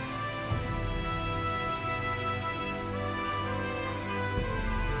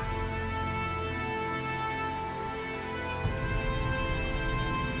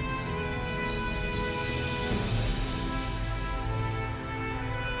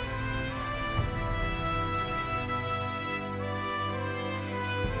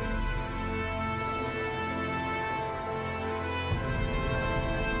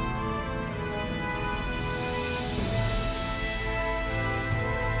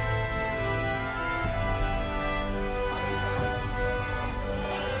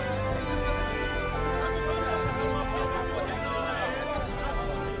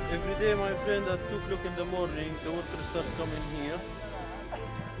 Today, my friend, at 2 o'clock in the morning, the workers start coming here,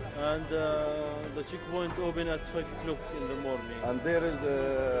 and the checkpoint open at 5 o'clock in the morning. And there is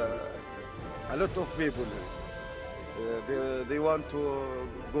a lot of people. They want to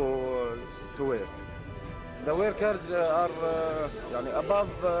go to work. The workers are above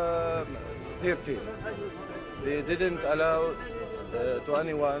 30. They didn't allow to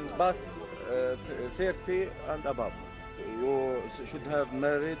anyone but 30 and above. You should have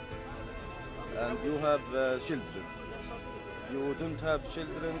married and you have children. If you don't have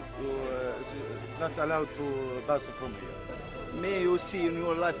children, you not allowed to pass from here. May you see in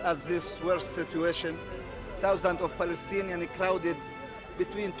your life as this worst situation, thousands of Palestinians crowded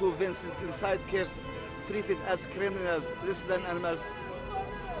between two fences inside cares, treated as criminals, less than animals.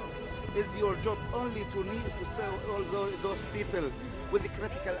 Is your job only to need to save all those people with the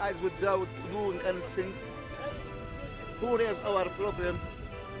critical eyes without doing anything? Who raise our problems?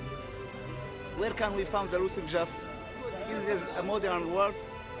 Where can we find the losing just? Is this a modern world?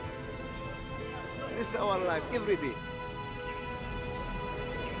 This is our life every day.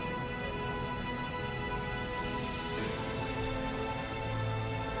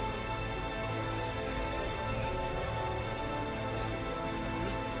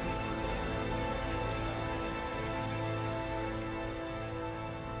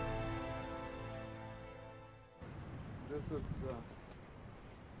 This is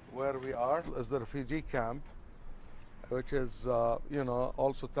where we are, is the refugee camp, which is,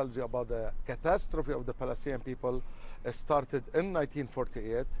 also tells you about the catastrophe of the Palestinian people. It started in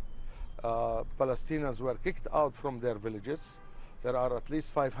 1948. Palestinians were kicked out from their villages. There are at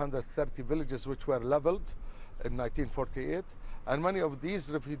least 530 villages which were leveled in 1948. And many of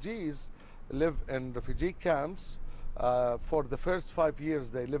these refugees live in refugee camps. For the first 5 years,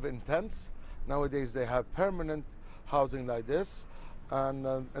 they live in tents. Nowadays, they have permanent housing like this. And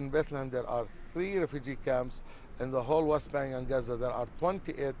in Bethlehem, there are 3 refugee camps. In the whole West Bank and Gaza, there are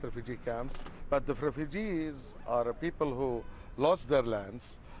 28 refugee camps. But the refugees are people who lost their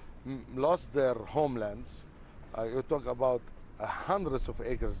lands, lost their homelands. You talk about hundreds of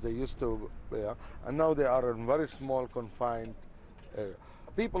acres they used to bear, and now they are in very small, confined area.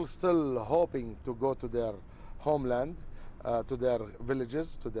 People still hoping to go to their homeland, to their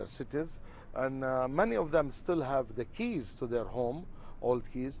villages, to their cities, and many of them still have the keys to their home, old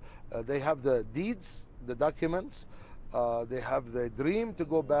keys. They have the deeds, the documents, they have the dream to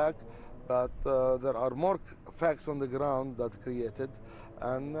go back, but there are more facts on the ground that created,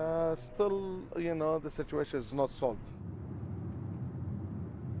 and still, the situation is not solved.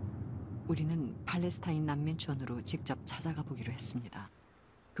 우리는 팔레스타인 난민촌으로 직접 찾아가 보기로 했습니다.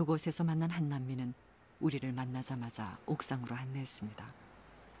 그곳에서 만난 한 난민은 우리를 만나자마자 옥상으로 안내했습니다.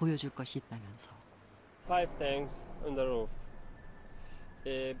 보여줄 것이 있다면서. 5 tanks on the roof.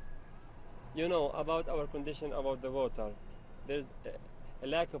 You know about our condition about the water. There's a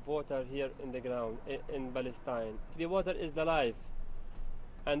lack of water here in the ground in Palestine. The water is the life,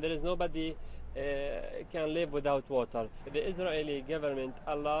 and there is nobody can live without water. The Israeli government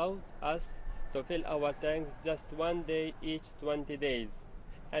allowed us to fill our tanks just 1 day each 20 days,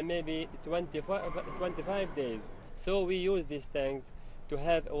 and maybe 25 days. So we use these tanks to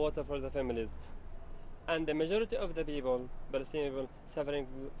have water for the families. And the majority of the people, Palestinian people, suffering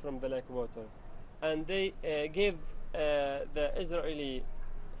from the lack of water. And they give the Israeli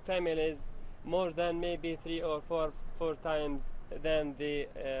families more than maybe 3 or 4 times than the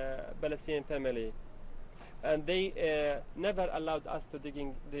Palestinian family. And they never allowed us to dig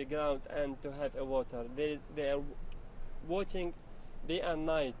in the ground and to have a water. They are watching day and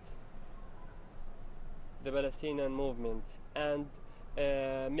night the Palestinian movement and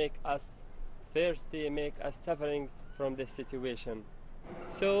make us thirsty, make us suffering from this situation.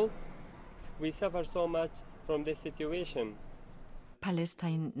 So we suffer so much from this situation.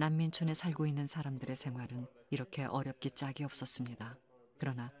 팔레스타인 난민촌에 살고 있는 사람들의 생활은 이렇게 어렵기 짝이 없었습니다.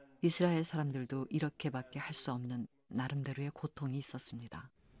 그러나 이스라엘 사람들도 이렇게밖에 할 수 없는 나름대로의 고통이 있었습니다.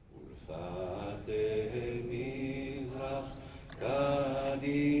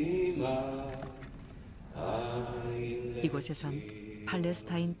 이곳에선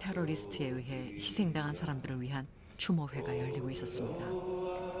팔레스타인 테러리스트에 의해 희생당한 사람들을 위한 추모회가 열리고 있었습니다.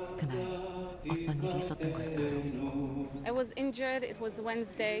 그날 어떤 일이 있었던 걸까요? I was injured. It was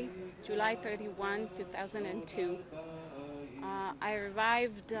Wednesday, July 31, 2002. I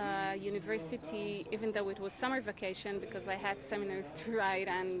arrived university even though it was summer vacation because I had seminars to write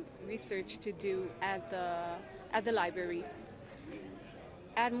and research to do at the library.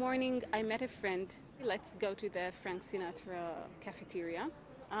 At morning, I met a friend. Let's go to the Frank Sinatra cafeteria.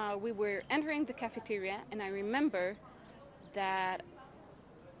 We were entering the cafeteria, and I remember that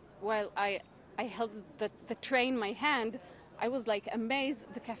while I held the tray in my hand, I was like amazed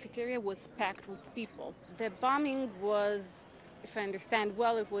the cafeteria was packed with people. The bombing was, if I understand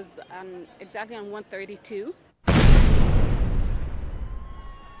well, it was exactly on 132.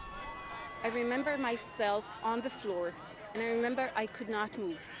 I remember myself on the floor, and I remember I could not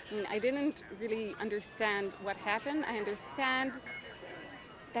move. I mean, I didn't really understand what happened. I understand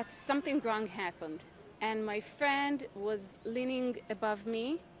that something wrong happened. And my friend was leaning above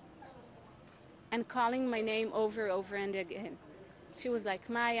me and calling my name over and again. She was like,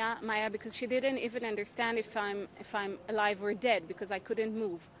 Maya, Maya, because she didn't even understand if I'm alive or dead because I couldn't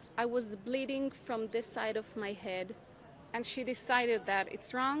move. I was bleeding from this side of my head, and she decided that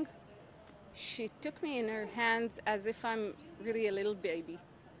it's wrong. She took me in her hands as if I'm really a little baby.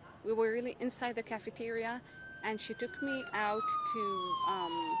 We were really inside the cafeteria, and she took me out to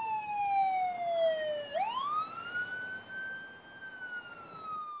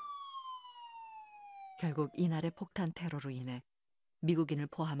결국 이날의 폭탄 테러로 인해 미국인을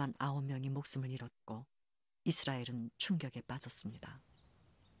포함한 9명이 목숨을 잃었고 이스라엘은 충격에 빠졌습니다.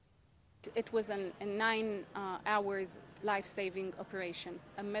 It was a 9 hours life-saving operation.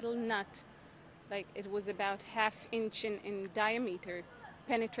 A metal nut, like it was about ½ inch in diameter,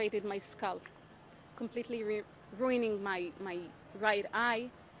 penetrated my skull, completely ruining my right eye,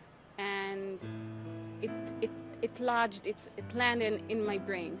 and it lodged, it landed in my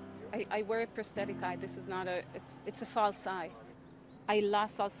brain. I wear a prosthetic eye. This is not it's a false eye. I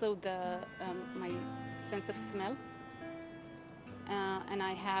lost also my sense of smell, and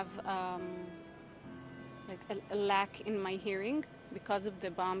I have like a lack in my hearing because of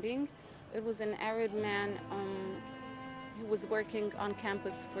the bombing. It was an Arab man who was working on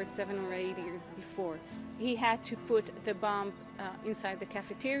campus for 7 or 8 years before. He had to put the bomb inside the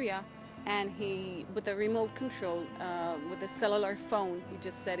cafeteria, and he, with a remote control, with a cellular phone, he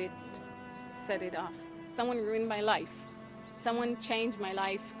just set it off. Someone ruined my life. Someone changed my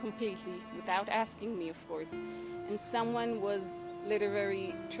life completely without asking me, of course. And someone was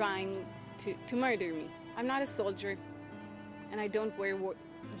literally trying to murder me. I'm not a soldier, and I don't wear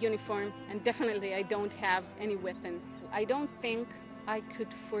uniform, and definitely I don't have any weapon. I don't think I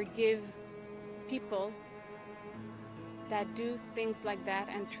could forgive people that do things like that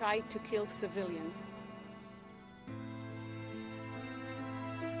and try to kill civilians.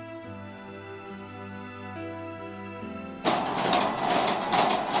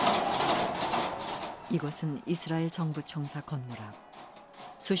 이곳은 이스라엘 정부 청사 건물 앞.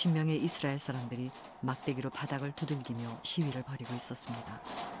 수십 명의 이스라엘 사람들이 막대기로 바닥을 두들기며 시위를 벌이고 있었습니다.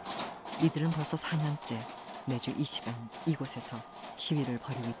 이들은 벌써 4년째 매주 이 시간 이곳에서 시위를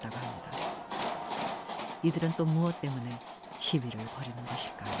벌이고 있다고 합니다. 이들은 또 무엇 때문에 시위를 벌이는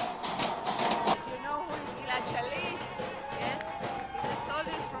것일까요? Do you know who is Gilad Shalit? Yes, he's a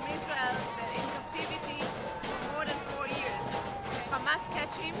soldier from Israel that in captivity for more than 4 years. Hamas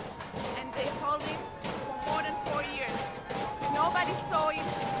catch him and they hold him for more than 4 years. Nobody saw him.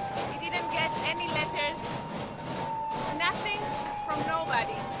 He didn't get any letters. Nothing from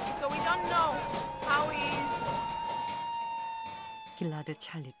nobody. So we don't know how he is. 길라드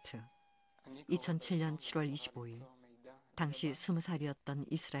찰리트. 2007년 7월 25일 당시 20살이었던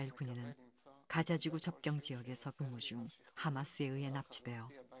이스라엘 군인은 가자지구 접경 지역에서 근무 중 하마스에 의해 납치되어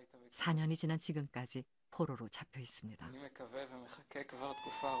 4년이 지난 지금까지 포로로 잡혀 있습니다. And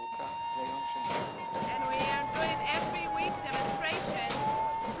we are doing every week demonstration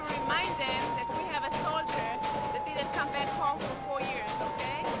to remind them that we have a soldier that didn't come back home for 4 years,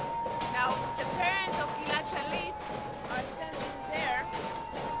 okay? Now, the parents of Gilad Shalit are standing there,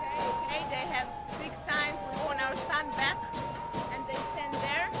 okay? They have big signs, we want our son back, and they stand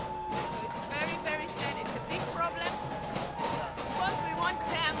there. So it's very, very sad. It's a big problem. Of course, we want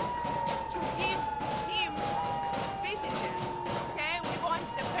them to give him visitors, okay? We want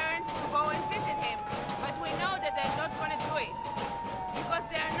the parents to go and visit him, but we know that they're not going to do it because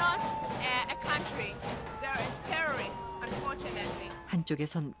they're not a country. They're terrorists, unfortunately.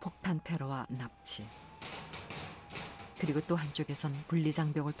 한쪽에선 폭탄 테러와 납치, 그리고 또 한쪽에선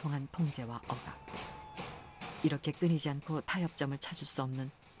분리장벽을 통한 통제와 억압. 이렇게 끊이지 않고 타협점을 찾을 수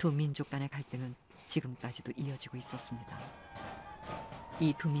없는 두 민족 간의 갈등은 지금까지도 이어지고 있었습니다.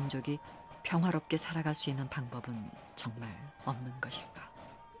 이 두 민족이 평화롭게 살아갈 수 있는 방법은 정말 없는 것일까?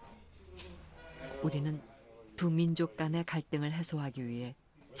 우리는 두 민족 간의 갈등을 해소하기 위해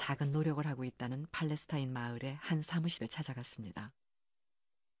작은 노력을 하고 있다는 팔레스타인 마을의 한 사무실을 찾아갔습니다.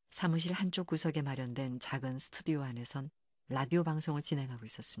 사무실 한쪽 구석에 마련된 작은 스튜디오 안에선 라디오 방송을 진행하고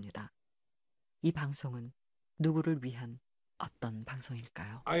있었습니다. 이 방송은 누구를 위한 어떤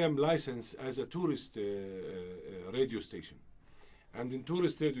방송일까요? I am licensed as a tourist radio station. And in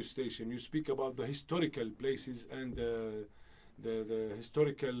tourist radio station you speak about the historical places and the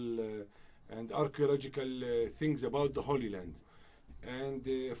historical and archaeological things about the Holy Land. And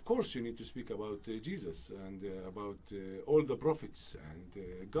of course you need to speak about Jesus and about all the prophets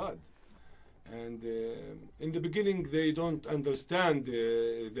and God. And in the beginning they don't understand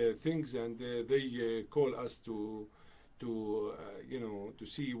the things and they call us to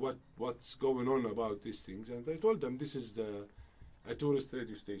see what's going on about these things. And I told them this is a tourist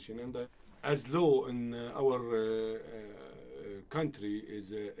radio station, and as law in our country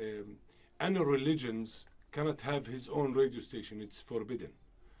is any religions cannot have his own radio station. It's forbidden.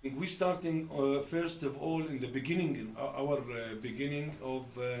 We starting first of all in the beginning, our beginning of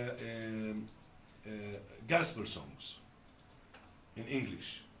gospel songs in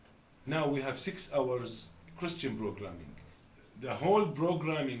English. Now we have 6 hours Christian programming. The whole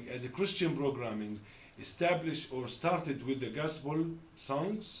programming as a Christian programming established or started with the gospel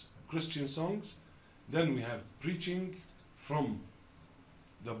songs, Christian songs. Then we have preaching from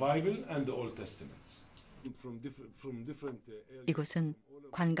the Bible and the Old Testaments. 이곳은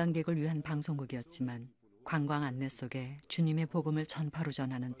관광객을 위한 방송국이었지만 관광 안내 속에 주님의 복음을 전파로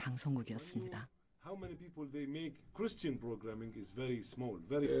전하는 방송국이었습니다. How many people they make Christian programming is very small.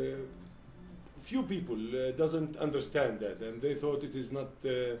 Very few people doesn't understand that, and they thought it is not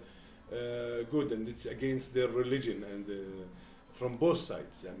good and it's against their religion. And from both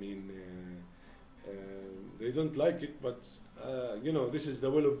sides, I mean, they don't like it, but this is the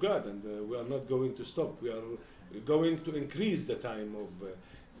will of God, and we are not going to stop. We are going to increase the time of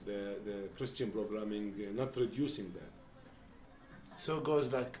the Christian programming, not reducing that. So it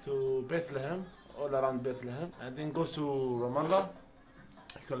goes like to Bethlehem, all around Bethlehem, and then goes to Ramallah.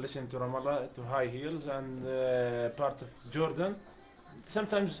 You can listen to Ramallah, to High Hills, and part of Jordan.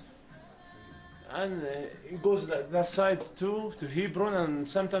 Sometimes, and it goes like that side too, to Hebron, and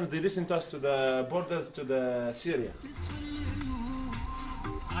sometimes they listen to us to the borders to the Syria.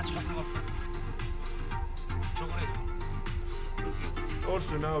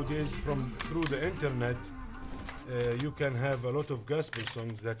 Also nowadays, through the internet, you can have a lot of gospel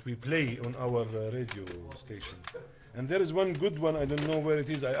songs that we play on our radio station. And there is one good one, I don't know where it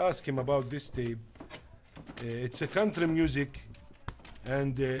is. I asked him about this tape. It's a country music,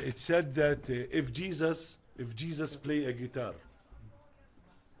 and it said that if Jesus play a guitar.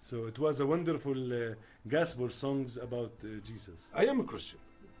 So it was a wonderful gospel songs about Jesus. I am a Christian.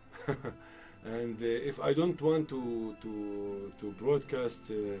 And if I don't want to broadcast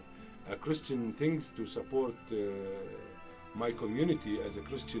Christian things to support my community as a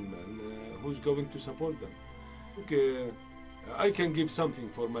Christian man who's going to support them. Okay, I can give something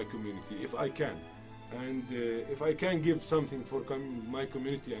for my community if I can. And if I can give something for my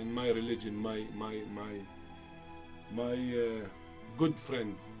community and my religion, my good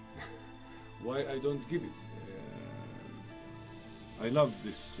friend, why I don't give it? I love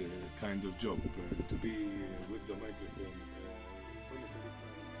this kind of job, to be with the microphone.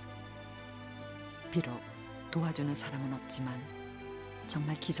 비록 도와주는 사람은 없지만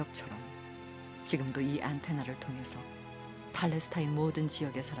정말 기적처럼 지금도 이 안테나를 통해서 팔레스타인 모든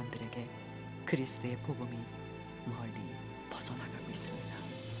지역의 사람들에게 그리스도의 복음이 멀리 퍼져나가고 있습니다.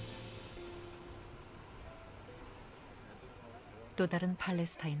 또 다른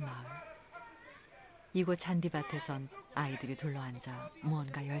팔레스타인 마을. 이곳 잔디밭에선 아이들이 둘러앉아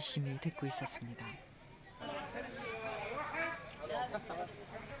무언가 열심히 듣고 있었습니다.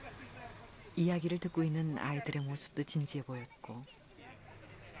 이야기를 듣고 있는 아이들의 모습도 진지해 보였고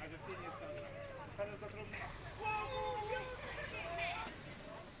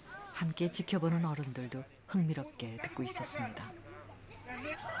함께 지켜보는 어른들도 흥미롭게 듣고 있었습니다.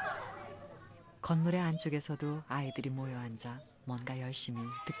 건물의 안쪽에서도 아이들이 모여 앉아 뭔가 열심히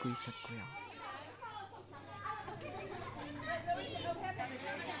듣고 있었고요.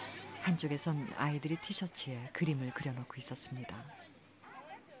 한쪽에선 아이들이 티셔츠에 그림을 그려놓고 있었습니다.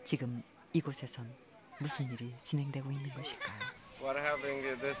 지금 이곳에선 무슨 일이 진행되고 있는 것일까요? We're having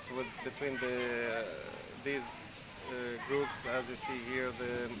this between these groups, as you see here,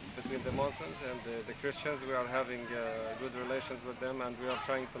 between the Muslims and the Christians. We are having good relations with them, and we are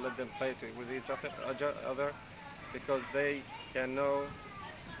trying to let them play with each other because they can know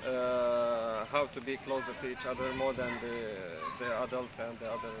how to be closer to each other more than the adults and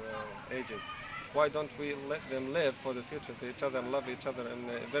the other ages. Why don't we let them live for the future to each other and love each other in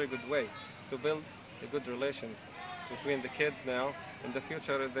a very good way, to build a good relations between the kids now. In the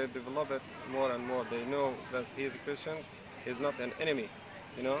future, they develop it more and more. They know that he is a Christian, he's not an enemy,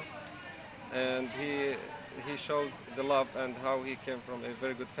 you know, and he shows the love and how he came from a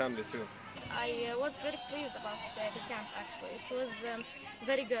very good family too. I was very pleased about the camp actually. It was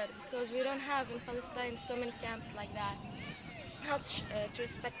very good because we don't have in Palestine so many camps like that. How to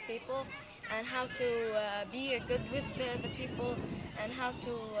respect people and how to be good with the people and how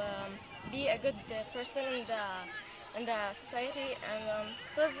to be a good person in the society, and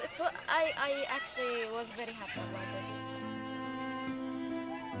I actually was very happy about this.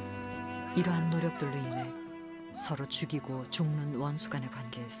 이러한 노력들로 인해 서로 죽이고 죽는 원수 간의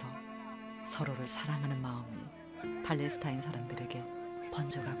관계에서 서로를 사랑하는 마음이 팔레스타인 사람들에게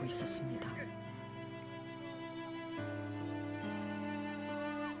번져가고 있었습니다.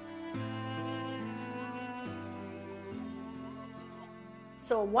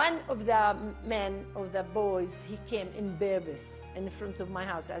 So one of the men, of the boys, he came in Berbers in front of my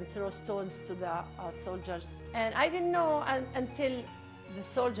house and threw stones to the soldiers. And I didn't know until the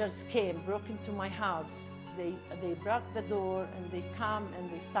soldiers came, broke into my house. They broke the door and they come and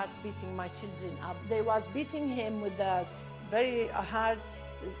they start beating my children up. They was beating him with a very hard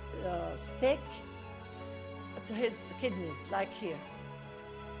stick to his kidneys, like here.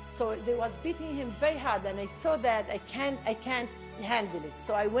 So they was beating him very hard, and I saw that I can't handle it.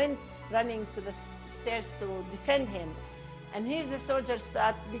 So I went running to the stairs to defend him, and here the soldiers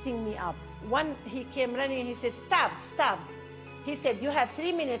start beating me up. One, he came running, he said, "Stop, stop." He said, "You have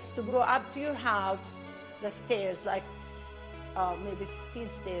 3 minutes to go up to your house, the stairs, like maybe 15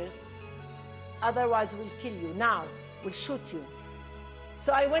 stairs. Otherwise, we'll kill you. Now, we'll shoot you."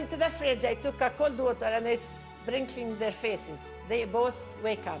 So I went to the fridge, I took a cold water and I sprinkling their faces. They both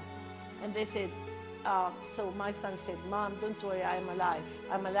wake up and they said, so my son said, "Mom, don't worry, I'm alive.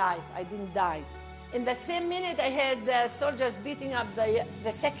 I'm alive, I didn't die." In the same minute, I heard the soldiers beating up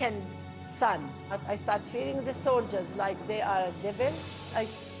the second son. I start fearing the soldiers like they are devils.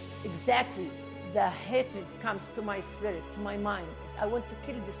 Exactly, the hatred comes to my spirit, to my mind. I want to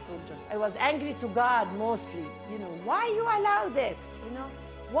kill these soldiers. I was angry to God mostly. You know, why you allow this? You know,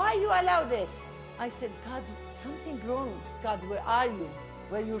 why you allow this? I said, "God, something wrong. God, where are you?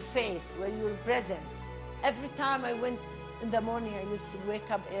 Where your face? Where your presence?" Every time I went in the morning, I used to wake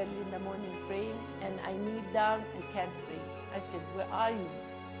up early in the morning praying, and I kneel down and can't pray. I said, "Where are you?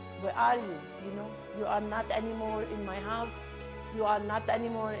 Where are you? You know, you are not anymore in my house. You are not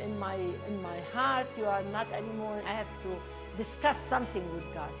anymore in my heart. You are not anymore. I have to discuss something with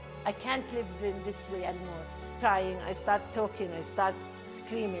God. I can't live in this way anymore." Crying, I start talking, I start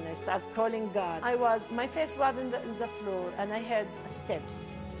screaming, I start calling God. My face was in the floor, and I heard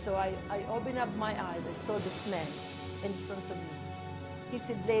steps. So I opened up my eyes, I saw this man in front of me. He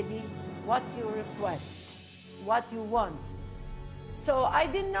said, "Lady, what you request? What you want?" So I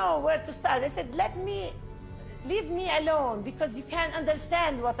didn't know where to start. I said, leave me alone, because you can't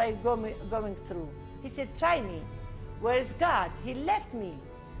understand what I'm going through. He said, try me. Where's God? He left me.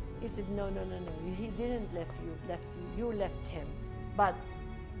 He said, no. He didn't left you. You left him. But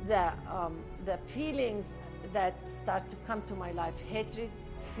the feelings that start to come to my life, hatred,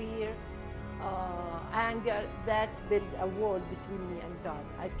 fear, anger, that built a wall between me and God.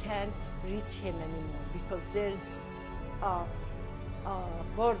 I can't reach him anymore because there's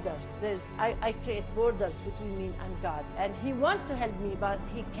borders. I create borders between me and God. And he wants to help me, but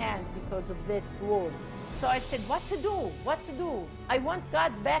he can't because of this wall. So I said, what to do? What to do? I want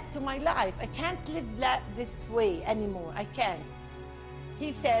God back to my life. I can't live this way anymore. I can't.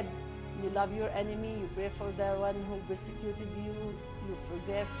 He said, you love your enemy, you pray for the one who persecuted you, you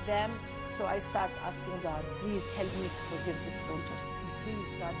forgive them. So I start asking God, please help me to forgive the soldiers.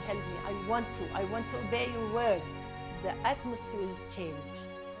 Please, God, help me. I want to obey your word. The atmosphere has changed.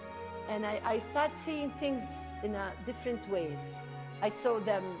 And I start seeing things in different ways. I saw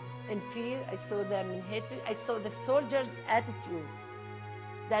them in fear, I saw them in hatred, I saw the soldiers' attitude,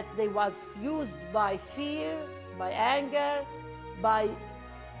 that they was used by fear, by anger,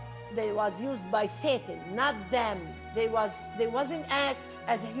 they was used by Satan, not them. They wasn't act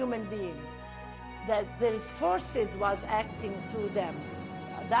as a human being. That there's forces was acting through them,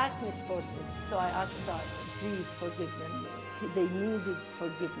 darkness forces. So I asked God, please forgive them. They needed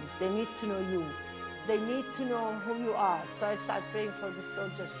forgiveness. They need to know you. They need to know who you are. So I started praying for the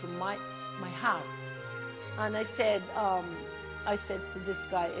soldiers from my heart. And I said to this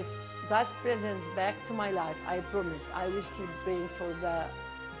guy, if God's presence back to my life, I promise I will keep praying for the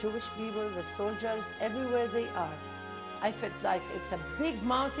Jewish people, the soldiers, everywhere they are. I felt like it's a big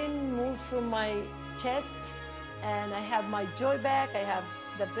mountain moved from my chest, and I have my joy back. I have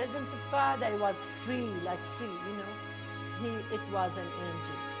the presence of God. I was free, like free, you know. It was an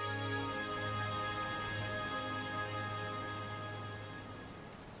angel.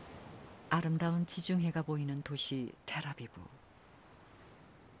 아름다운 지중해가 보이는 도시 텔아비브.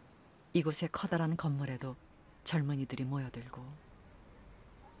 이곳의 커다란 건물에도 젊은이들이 모여들고,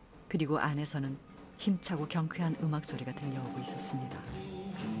 그리고 안에서는 힘차고 경쾌한 음악 소리가 들려오고 있었습니다.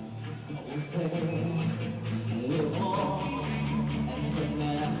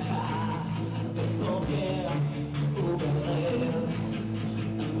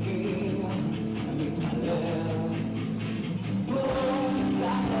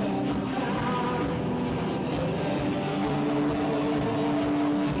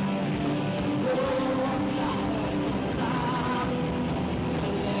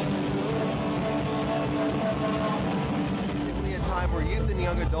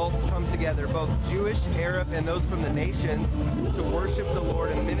 Young adults come together, both Jewish, Arab, and those from the nations, to worship the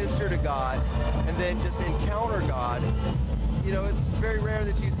Lord and minister to God, and then just encounter God. You know, it's very rare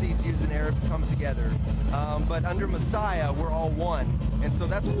that you see Jews and Arabs come together, but under Messiah, we're all one. And so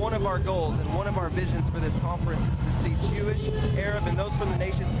that's one of our goals and one of our visions for this conference is to see Jewish, Arab, and those from the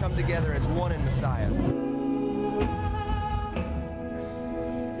nations come together as one in Messiah.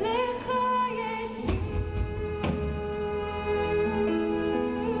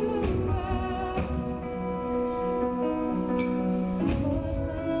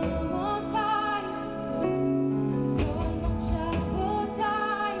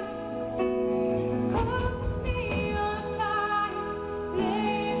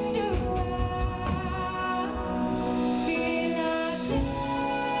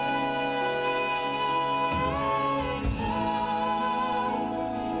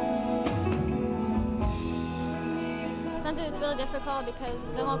 Sometimes it's really difficult because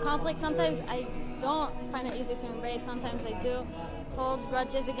the whole conflict, sometimes I don't find it easy to embrace. Sometimes I do hold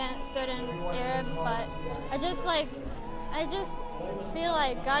grudges against certain Arabs, but I just feel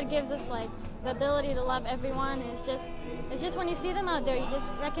like God gives us like the ability to love everyone. It's just when you see them out there, you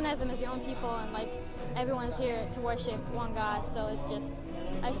just recognize them as your own people, and like everyone's here to worship one God. So it's just,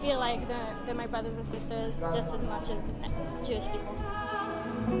 I feel like they're my brothers and sisters just as much as Jewish people.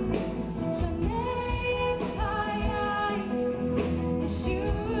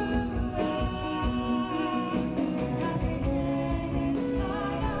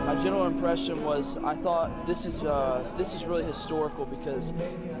 My general impression was I thought this is really historical because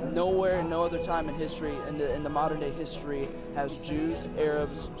nowhere, no other time in history, in the modern day history, has Jews,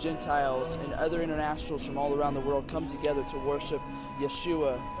 Arabs, Gentiles, and other internationals from all around the world come together to worship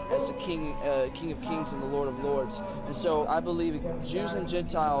Yeshua as the King of Kings and the Lord of Lords. And so I believe Jews and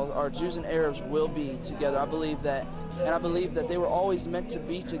Gentiles, or Jews and Arabs, will be together. I believe that. And I believe that they were always meant to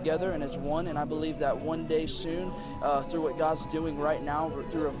be together and as one, and I believe that one day soon, through what God's doing right now,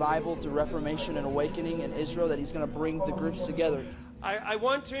 through revival, through reformation and awakening in Israel, that He's going to bring the groups together. I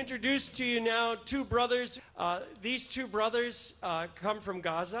want to introduce to you now two brothers. These two brothers come from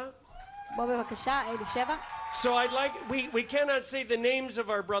Gaza. בוא בבקשה, אלישבע. So we cannot say the names of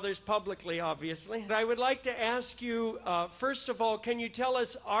our brothers publicly, obviously. But I would like to ask you, first of all, can you tell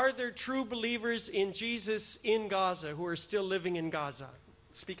us, are there true believers in Jesus in Gaza who are still living in Gaza?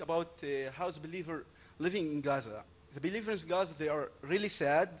 Speak about how's a believer living in Gaza. The believers in Gaza, they are really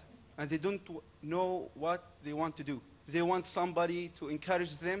sad and they don't know what they want to do. They want somebody to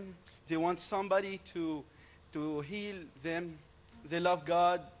encourage them. They want somebody to heal them. They love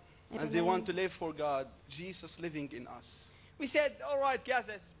God and they want to live for God. Jesus living in us. We said, all right,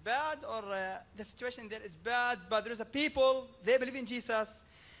 Gaza is bad, or the situation there is bad, but there's a people, they believe in Jesus,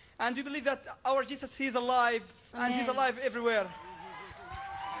 and we believe that our Jesus, he's alive, and he's alive everywhere.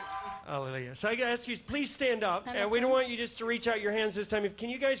 Hallelujah. So I got to ask you, please stand up, and we don't want you just to reach out your hands this time. Can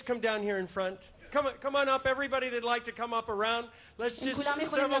you guys come down here in front? Come on up, everybody that'd like to come up around. Let's just,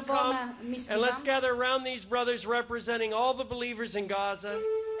 several come, and let's gather around these brothers representing all the believers in Gaza.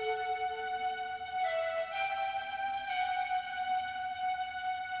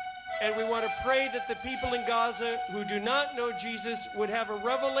 And we want to pray that the people in Gaza who do not know Jesus would have a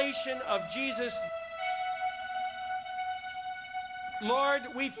revelation of Jesus. Lord,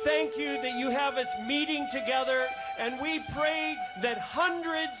 we thank you that you have us meeting together, and we pray that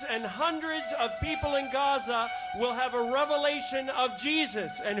hundreds and hundreds of people in Gaza will have a revelation of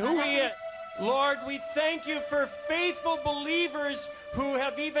Jesus and who he is. Lord, we thank you for faithful believers who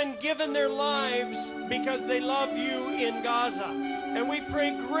have even given their lives because they love you in Gaza. And we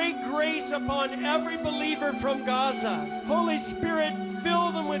pray great grace upon every believer from Gaza. Holy Spirit,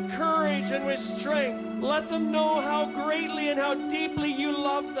 fill them with courage and with strength. Let them know how greatly and how deeply you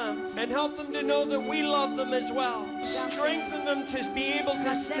love them, and help them to know that we love them as well. Strengthen them to be able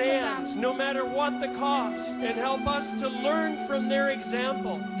to stand no matter what the cost, and help us to learn from their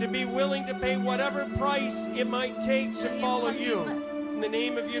example, to be willing to pay whatever price it might take to follow you. In the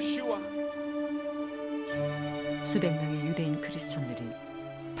name of Yeshua. 수백 명의 유대인 크리스천들이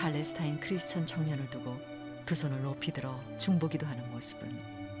팔레스타인 크리스천 청년을 두고 두 손을 높이 들어 중보기도 하는 모습은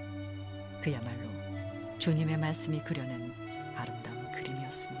그야말로 주님의 말씀이 그려낸 아름다운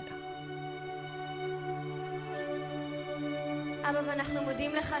그림이었습니다. אבא, ואנחנו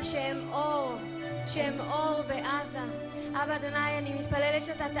מודים לך שהם אור בעזה. אבא אדוני, אני מתפללת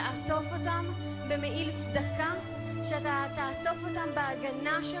שאתה תעטוף אותם במעיל צדקה, שאתה תעטוף אותם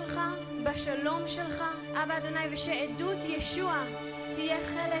בהגנה שלך, בשלום שלך, אבא אדוני, ושעדות ישוע תהיה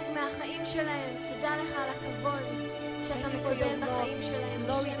חלק מהחיים שלהם. תודה לך על הכבוד שאתה מקבל בחיים שלהם.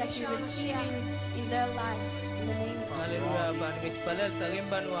 Glory that you're receiving in their life. In the name of God. הללויה, אבא, אני מתפלל, תרים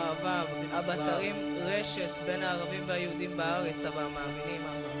בנו אהבה, אבא, תרים רשת בין הערבים והיהודים בארץ, אבא, מאמינים,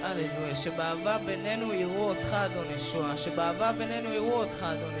 אבא. הללויה, שבאהבה בינינו יראו אותך, אדון ישוע, שבאהבה בינינו יראו אותך,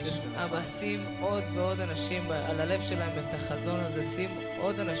 אדון ישוע. אבא, שים עוד ועוד אנשים על הלב שלהם את החזון הזה, שים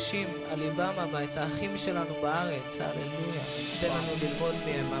עוד אנשים על ליבם, אבא, את האחים שלנו בארץ, הללויה. תן לנו ללמוד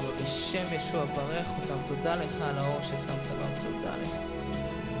מהם, אבא, בשם ישוע, ברך אותם, תודה לך על האור ששמת בהם, תודה לך.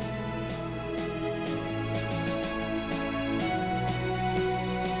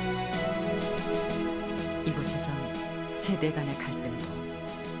 이곳에선 세대 간의 갈등도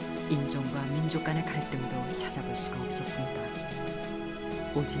인종과 민족 간의 갈등도 찾아볼 수가 없었습니다.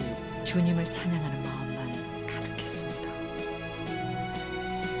 오직 주님을 찬양하는 마음만 가득했습니다.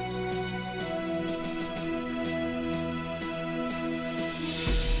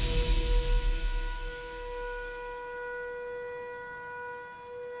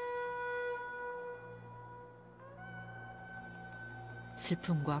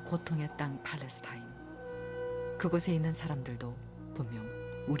 슬픔과 고통의 땅 팔레스타인. 그곳에 있는 사람들도 분명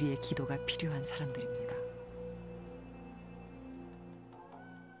우리의 기도가 필요한 사람들입니다.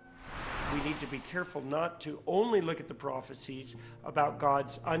 We need to be careful not to only look at the prophecies about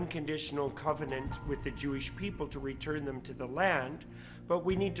God's unconditional covenant with the Jewish people to return them to the land, but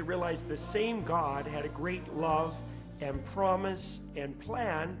we need to realize the same God had a great love and promise and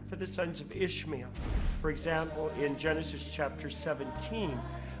plan for the sons of Ishmael. For example, in Genesis chapter 17,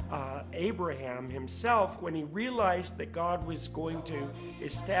 Abraham himself, when he realized that God was going to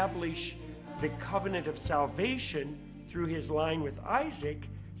establish the covenant of salvation through his line with Isaac,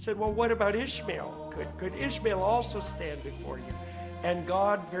 said, well, what about Ishmael? Could Ishmael also stand before you? And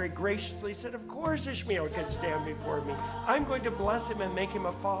God very graciously said, of course Ishmael can stand before me. I'm going to bless him and make him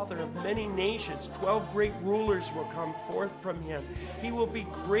a father of many nations. 12 great rulers will come forth from him. He will be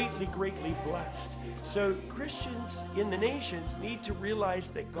greatly, greatly blessed. So Christians in the nations need to realize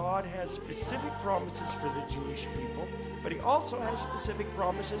that God has specific promises for the Jewish people, but he also has specific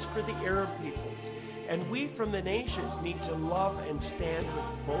promises for the Arab peoples. And we from the nations need to love and stand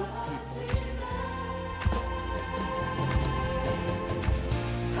with both peoples.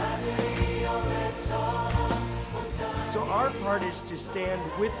 So our part is to stand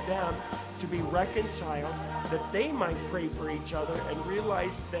with them, to be reconciled, that they might pray for each other and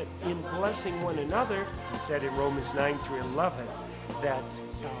realize that in blessing one another, he said in Romans 9 through 11, that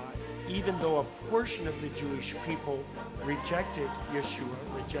even though a portion of the Jewish people rejected Yeshua,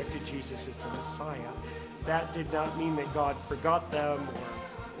 rejected Jesus as the Messiah, that did not mean that God forgot them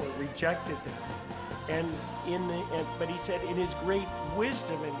or rejected them. But he said in his great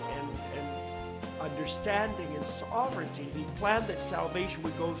wisdom and understanding and sovereignty, he planned that salvation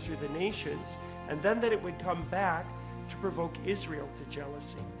would go through the nations and then that it would come back to provoke Israel to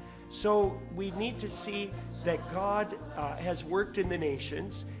jealousy. So we need to see that God has worked in the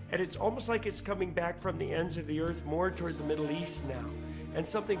nations, and it's almost like it's coming back from the ends of the earth more toward the Middle East now. And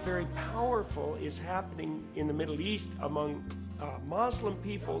something very powerful is happening in the Middle East among Muslim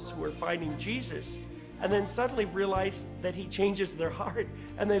peoples who are finding Jesus and then suddenly realize that he changes their heart,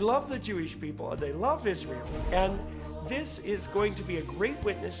 and they love the Jewish people and they love Israel. And this is going to be a great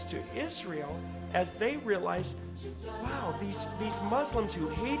witness to Israel as they realize, wow, these Muslims who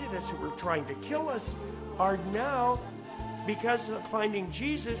hated us, who were trying to kill us, are now, because of finding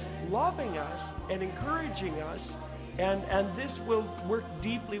Jesus, loving us and encouraging us, and this will work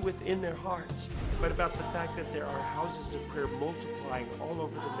deeply within their hearts. But about the fact that there are houses of prayer multiplying all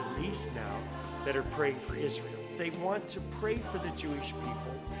over the Middle East now that are praying for Israel. They want to pray for the Jewish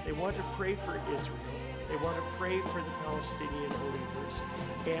people. They want to pray for Israel. They want to pray for the Palestinian believers.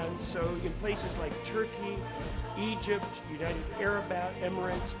 And so in places like Turkey, Egypt, United Arab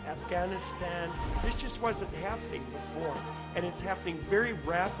Emirates, Afghanistan, this just wasn't happening before. And it's happening very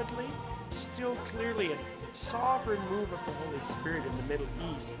rapidly, still clearly a sovereign move of the Holy Spirit in the Middle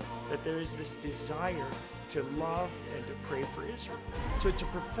East, that there is this desire to love and to pray for Israel. So it's a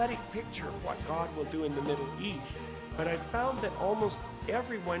prophetic picture of what God will do in the Middle East. But I've found that almost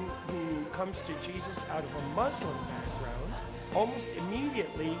everyone who comes to Jesus out of a Muslim background almost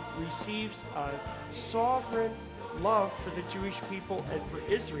immediately receives a sovereign love for the Jewish people and for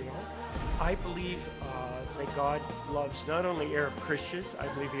Israel. I believe that God loves not only Arab Christians, I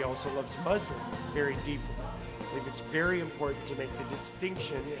believe he also loves Muslims very deeply. I believe it's very important to make the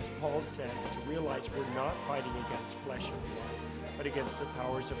distinction, as Paul said, to realize we're not fighting against flesh and blood, but against the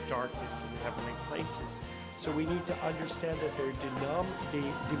powers of darkness in heavenly places. So we need to understand that there are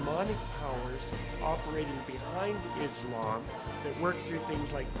demonic powers operating behind Islam that work through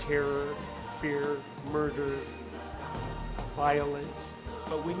things like terror, fear, murder, violence.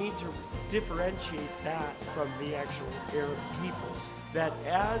 But we need to differentiate that from the actual Arab peoples. That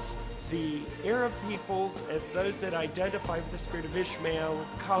as the Arab peoples, as those that identify with the spirit of Ishmael,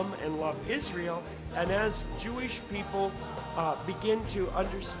 come and love Israel, and as Jewish people begin to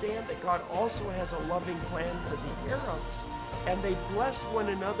understand that God also has a loving plan for the Arabs, and they bless one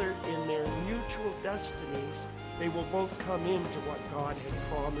another in their mutual destinies, they will both come into what God had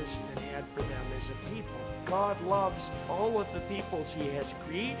promised and had for them as a people. God loves all of the peoples he has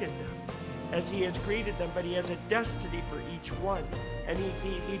created them, as he has created them, but he has a destiny for each one. And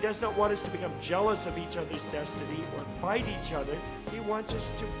he does not want us to become jealous of each other's destiny or fight each other. He wants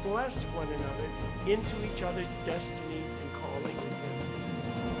us to bless one another into each other's destiny and calling in him.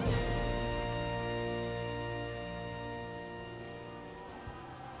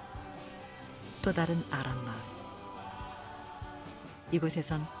 또 다른 아랍 마을.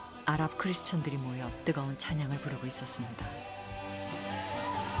 이곳에선 아랍 크리스천들이 모여 뜨거운 찬양을 부르고 있었습니다.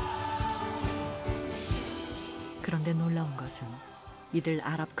 그런데 놀라운 것은 이들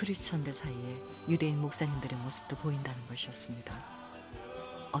아랍 크리스천들 사이에 유대인 목사님들의 모습도 보인다는 것이었습니다.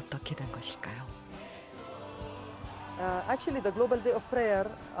 어떻게 된 것일까요? Actually, the Global Day of Prayer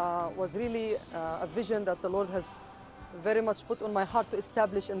was really a vision that the Lord has very much put on my heart to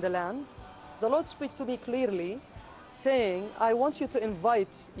establish in the land. The Lord spoke to me clearly, saying, I want you to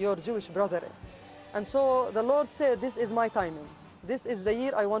invite your Jewish brethren. And so the Lord said, this is my timing. This is the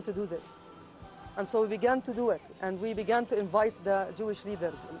year I want to do this. And so we began to do it, and we began to invite the Jewish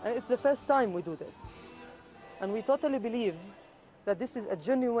leaders. And it's the first time we do this. And we totally believe that this is a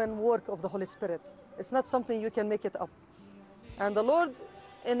genuine work of the Holy Spirit. It's not something you can make it up. And the Lord,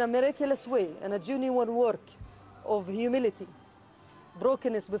 in a miraculous way, in a genuine work of humility,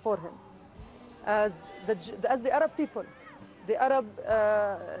 brokenness before him, as the Arab people, the Arab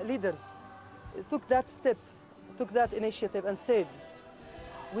leaders took that step, took that initiative and said,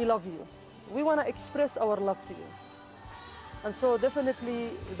 we love you. We want to express our love to you. And so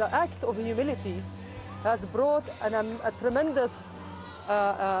definitely the act of humility has brought a tremendous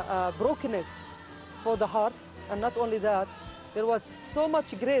brokenness for the hearts, and not only that, there was so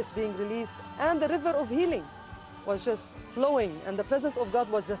much grace being released, and the river of healing was just flowing, and the presence of God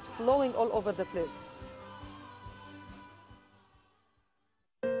was just flowing all over the place.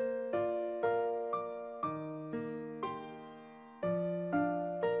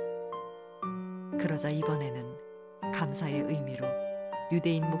 그러자 이번에는 감사의 의미로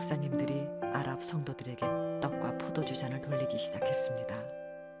유대인 목사님들이 아랍 성도들에게 떡과 포도주 잔을 돌리기 시작했습니다.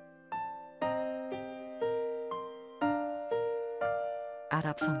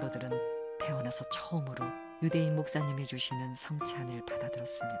 아랍 성도들은 태어나서 처음으로 유대인 목사님이 주시는 성찬을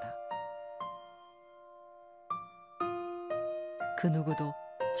받아들었습니다. 그 누구도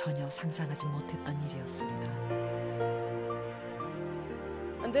전혀 상상하지 못했던 일이었습니다.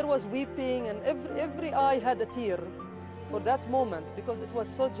 And there was weeping, and every eye had a tear for that moment because it was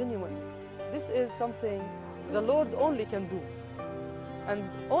so genuine. This is something the Lord only can do, and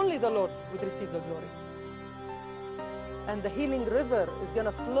only the Lord would receive the glory. And the healing river is going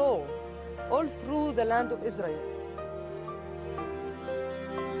to flow all through the land of Israel.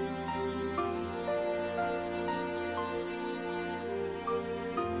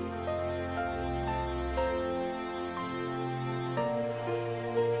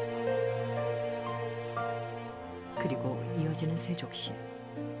 그리고 이어지는 세족식.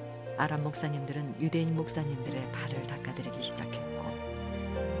 아랍 목사님들은 유대인 목사님들의 발을 닦아드리기 시작했고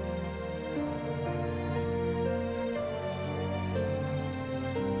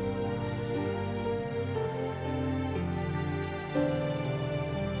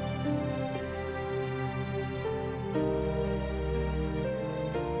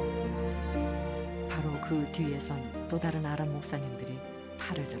바로 그 뒤에선 또 다른 아랍 목사님들이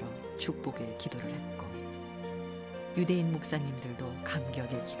팔을 들어 축복의 기도를 했고 유대인 목사님들도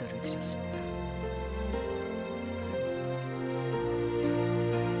감격의 기도를 드렸습니다.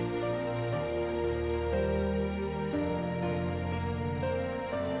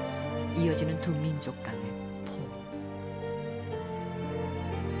 이어지는 두 민족 간의 포.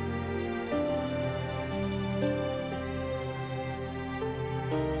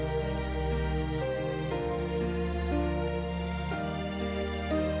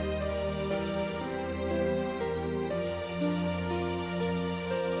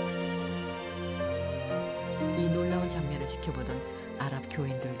 이 놀라운 장면을 지켜보던 아랍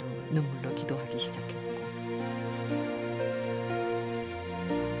교인들도 눈물로 기도하기 시작했고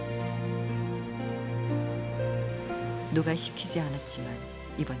누가 시키지 않았지만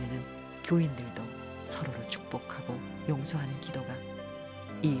이번에는 교인들도 서로를 축복하고 용서하는 기도가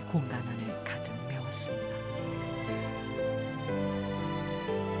이 공간 안을 가득 메웠습니다.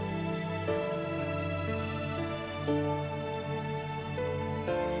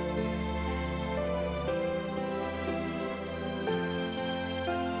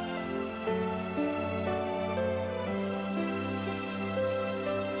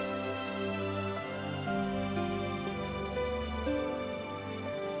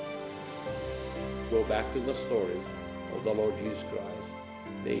 Go back to the stories of the Lord Jesus Christ.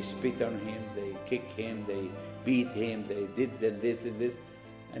 They spit on him, they kick him, they beat him, they did this and this.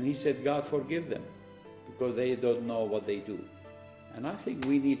 And he said, God forgive them because they don't know what they do. And I think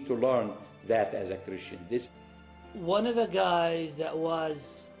we need to learn that as a Christian. One of the guys that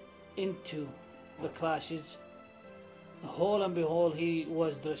was into the clashes, whole and behold, he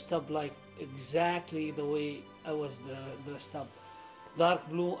was dressed up like exactly the way I was dressed up. Dark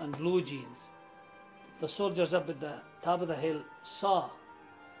blue and blue jeans. The soldiers up at the top of the hill saw.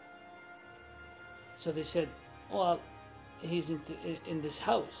 So they said, well, he's in this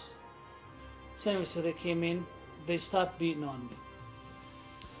house. So anyway, so they came in, they started beating on me.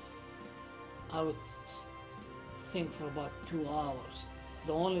 I would think for about 2 hours.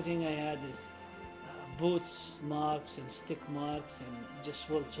 The only thing I had is boots marks and stick marks and just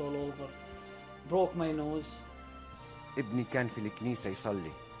welts all over. Broke my nose. ابني كان في الكنيسة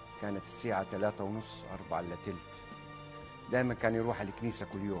يصلي. كانت الساعة 3:30 4 إلا تلت. دائما كان يروح على الكنيسة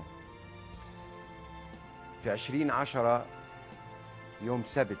كل يوم. في 20/10 يوم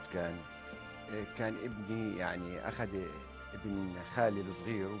سبت كان ابني يعني أخذ ابن خالي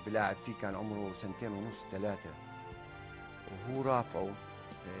الصغير وبلاعب فيه، كان عمره 2.5 3. وهو رافعه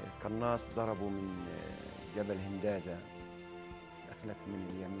قناص ضربه من جبل هندازة، دخلت من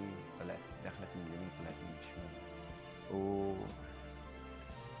اليمين طلعت، دخلت من اليمين طلعت من الشمال.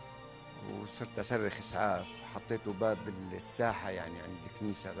 وصرت أصرخ إسعاف، حطيته باب الساحة يعني عند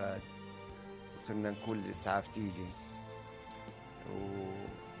الكنيسة غاد، وصرنا نقول الإسعاف تيجي،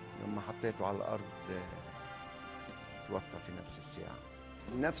 ولما حطيته على الأرض توفى في نفس الساعة.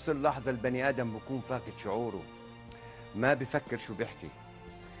 نفس اللحظة البني آدم بكون فاقد شعوره، ما بفكر شو بيحكي،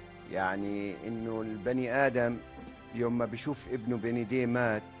 يعني إنه البني آدم يوم ما بيشوف ابنه بين ايديه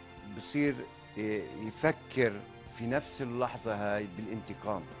مات بصير يفكر في نفس اللحظة هاي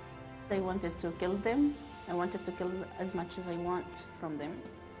بالانتقام. They wanted to kill them. I wanted to kill as much as I want from them,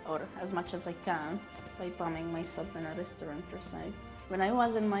 or as much as I can, by bombing myself in a restaurant or so. When I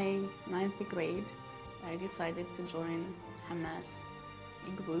was in my 9th grade, I decided to join Hamas,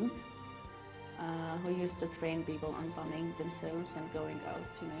 a group who used to train people on bombing themselves and going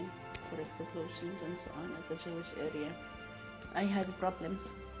out, for explosions and so on at the Jewish area. I had problems.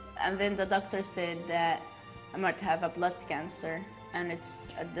 And then the doctor said that I might have a blood cancer and it's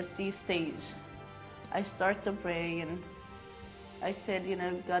at the C stage. I started to pray and I said,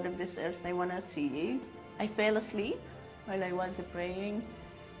 God of this earth, I want to see you. I fell asleep while I was praying,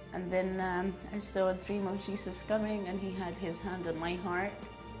 and then I saw a dream of Jesus coming, and he had his hand on my heart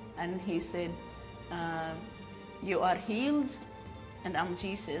and he said, you are healed and I'm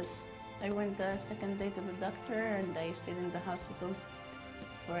Jesus. I went the second day to the doctor and I stayed in the hospital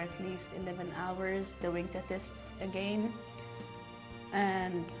for at least 11 hours doing the tests again.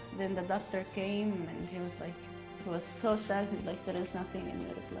 And then the doctor came and he was so sad. He's like, there is nothing in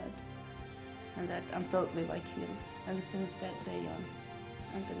your blood. And that I'm totally healed. And since that day on,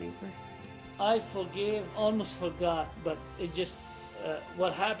 I'm a believer. I forgave, almost forgot, but it just,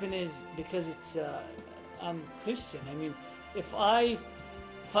 what happened is because I'm Christian. I mean, if I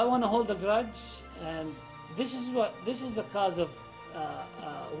want to hold a grudge, and this is the cause of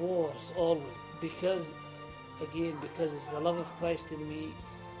wars always, because it's the love of Christ in me,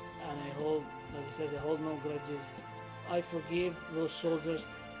 and I hold, like he says, I hold no grudges. I forgive those soldiers,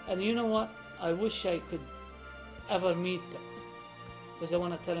 and you know what? I wish I could ever meet them, because I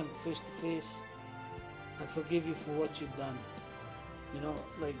want to tell them face to face, I forgive you for what you've done.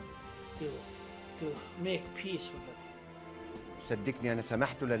 To make peace with them. صدقني أنا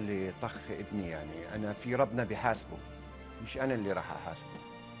سمحت للي طخ ابني، يعني أنا في ربنا بيحاسبه، مش أنا اللي راح أحاسبه.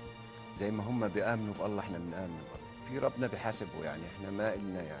 زي ما هم بيآمنوا بالله إحنا بنآمن بالله، في ربنا بيحاسبه، يعني إحنا ما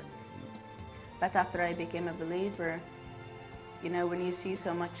إلنا يعني. But after I became a believer, when you see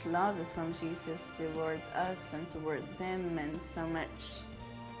so much love from Jesus toward us and toward them, and so much,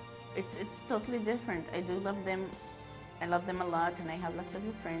 it's totally different. I do love them. I love them a lot, and I have lots of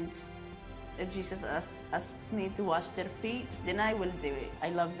friends. If Jesus asks me to wash their feet, then I will do it. I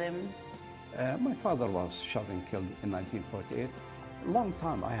love them. My father was shot and killed in 1948. A long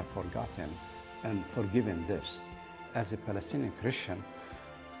time I have forgotten and forgiven this. As a Palestinian Christian,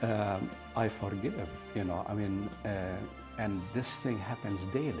 I forgive, and this thing happens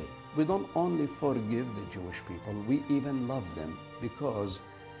daily. We don't only forgive the Jewish people, we even love them because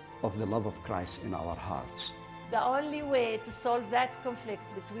of the love of Christ in our hearts. The only way to solve that conflict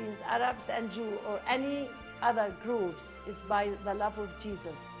between Arabs and Jews or any other groups is by the love of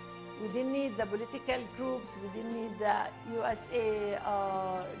Jesus. We didn't need the political groups, we didn't need the USA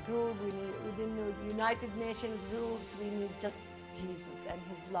group, we didn't need United Nations groups, we need just Jesus and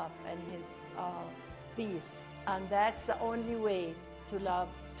his love and his peace. And that's the only way to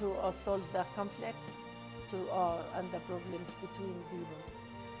solve the conflict and the problems between people.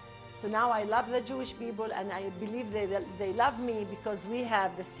 So now I love the Jewish people, and I believe they love me because we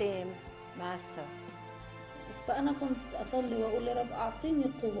have the same master. فأنا كنت أصلي وأقول يا رب أعطيني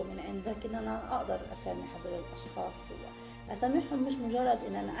قوة من عندك إن أنا أقدر أسامح هذول الأشخاص. أسامحهم مش مجرد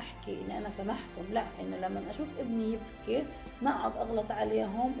إن أنا أحكي إن أنا سامحتهم، لا، إنه لما أشوف ابني يبكي ما أقعد أغلط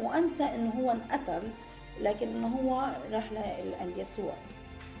عليهم وأنسى إنه هو انقتل، لكن إنه هو راح عند يسوع.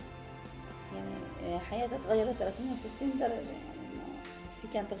 يعني حياتي تغيرت 360 درجة. في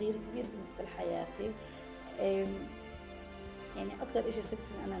كان تغيير كبير بالنسبة لحياتي. يعني أكثر إشي صرت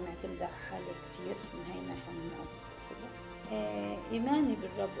أنا معتمدة على حالي كتير من هاي الناحية من إيماني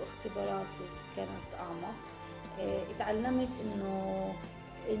بالرب واختباراتي كانت أعمق. اتعلمت إنه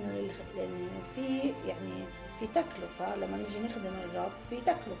في تكلفة لما نيجي نخدم الرب، في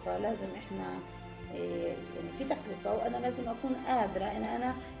تكلفة لازم إحنا في تكلفة، وأنا لازم أكون قادرة إن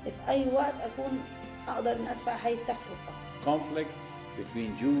أنا في أي وقت أكون أقدر إن أدفع هاي التكلفة. Conflict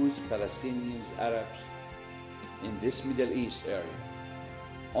between Jews, Palestinians, Arabs in this Middle East area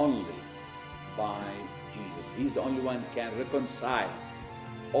only by Jesus. He's the only one who can reconcile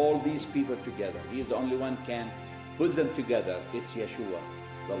all these people together. He's the only one who can put them together. It's Yeshua,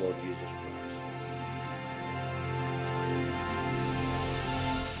 the Lord Jesus Christ.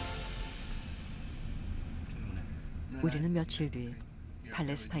 우리는 며칠 뒤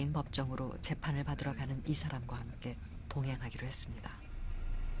팔레스타인 법정으로 재판을 받으러 가는 이 사람과 함께 동행하기로 했습니다.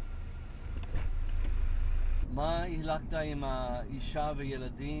 מה הלכת עם האישה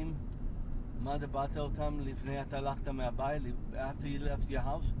וילדים? מה דיברת אותם לפני אתה הלכת מהבית? After you left your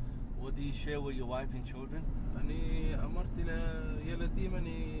house? What do you share with your wife and children? אני אמרתי לילדים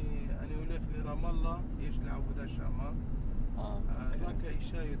אני הולך לרם אללה, יש לי עבודה שמה. רק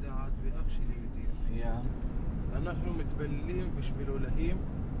האישה יודעת ואח שלי יודעים. אנחנו מתפללים בשביל אלוהים.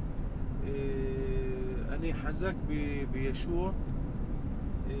 אני חזק בישוע.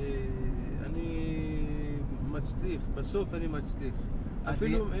 אני מצליח, בסוף אני מצליח.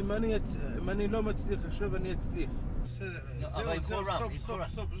 אפילו אם אני לא מצליח עכשיו אני אצליח.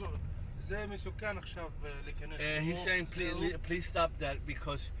 סטופ. זה מסוכן עכשיו להיכנס. He's saying please stop that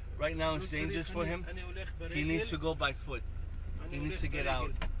because right now it's dangerous for him. He needs to go by foot. He needs to get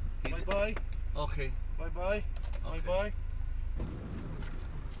out. Bye. Okay. Bye. Bye.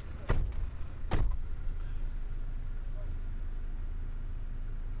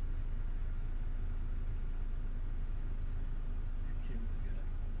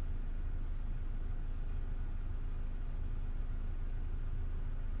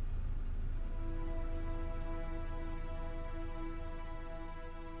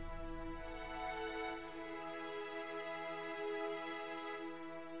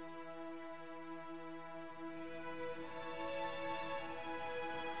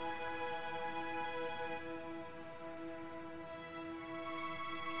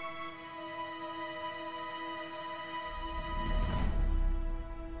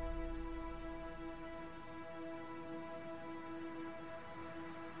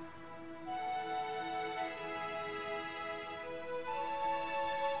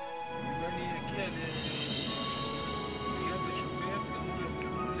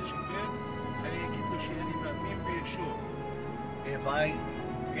 If I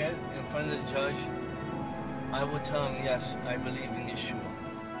get in front of the judge, I will tell him, yes, I believe in Yeshua.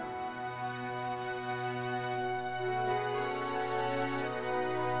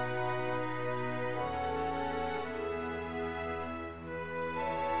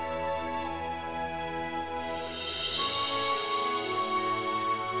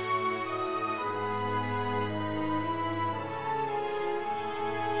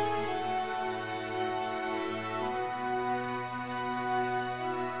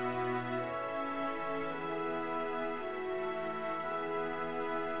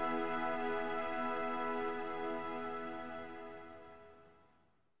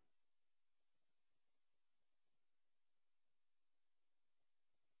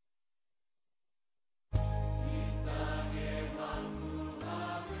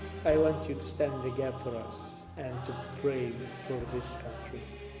 I want you to stand in the gap for us and to pray for this country.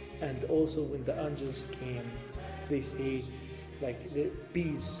 And also when the angels came, they say, like, the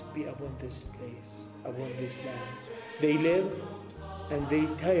peace be upon this place, upon this land. They live and they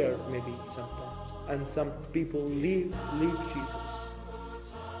tire maybe sometimes. And some people leave Jesus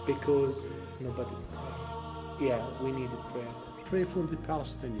because nobody pray. Yeah, we need a prayer. Pray for the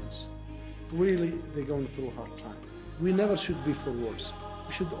Palestinians. Really, they're going through a hard time. We never should be for wars.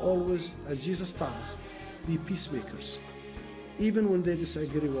 We should always, as Jesus taught us, be peacemakers. Even when they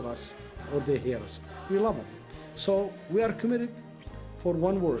disagree with us or they hear us, we love them. So we are committed for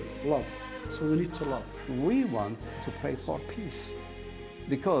one word, love. So we need to love. We want to pray for peace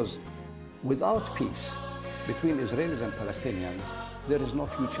because without peace between Israelis and Palestinians, there is no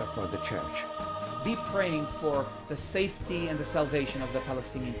future for the church. Be praying for the safety and the salvation of the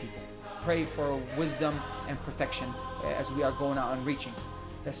Palestinian people. Pray for wisdom and protection as we are going out and reaching.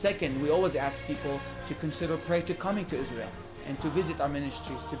 The second, we always ask people to consider prayer to coming to Israel and to visit our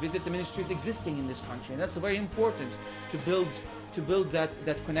ministries, to visit the ministries existing in this country. And that's very important to build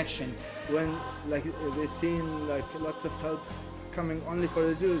that connection. When they seen lots of help coming only for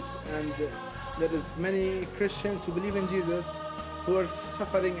the Jews, and there is many Christians who believe in Jesus who are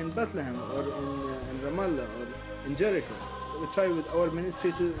suffering in Bethlehem or in Ramallah or in Jericho. We try with our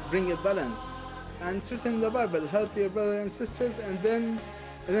ministry to bring a balance. And certainly in the Bible, help your brothers and sisters and then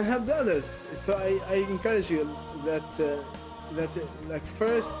help the others. So I encourage you that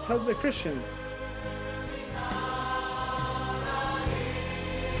first help the Christians,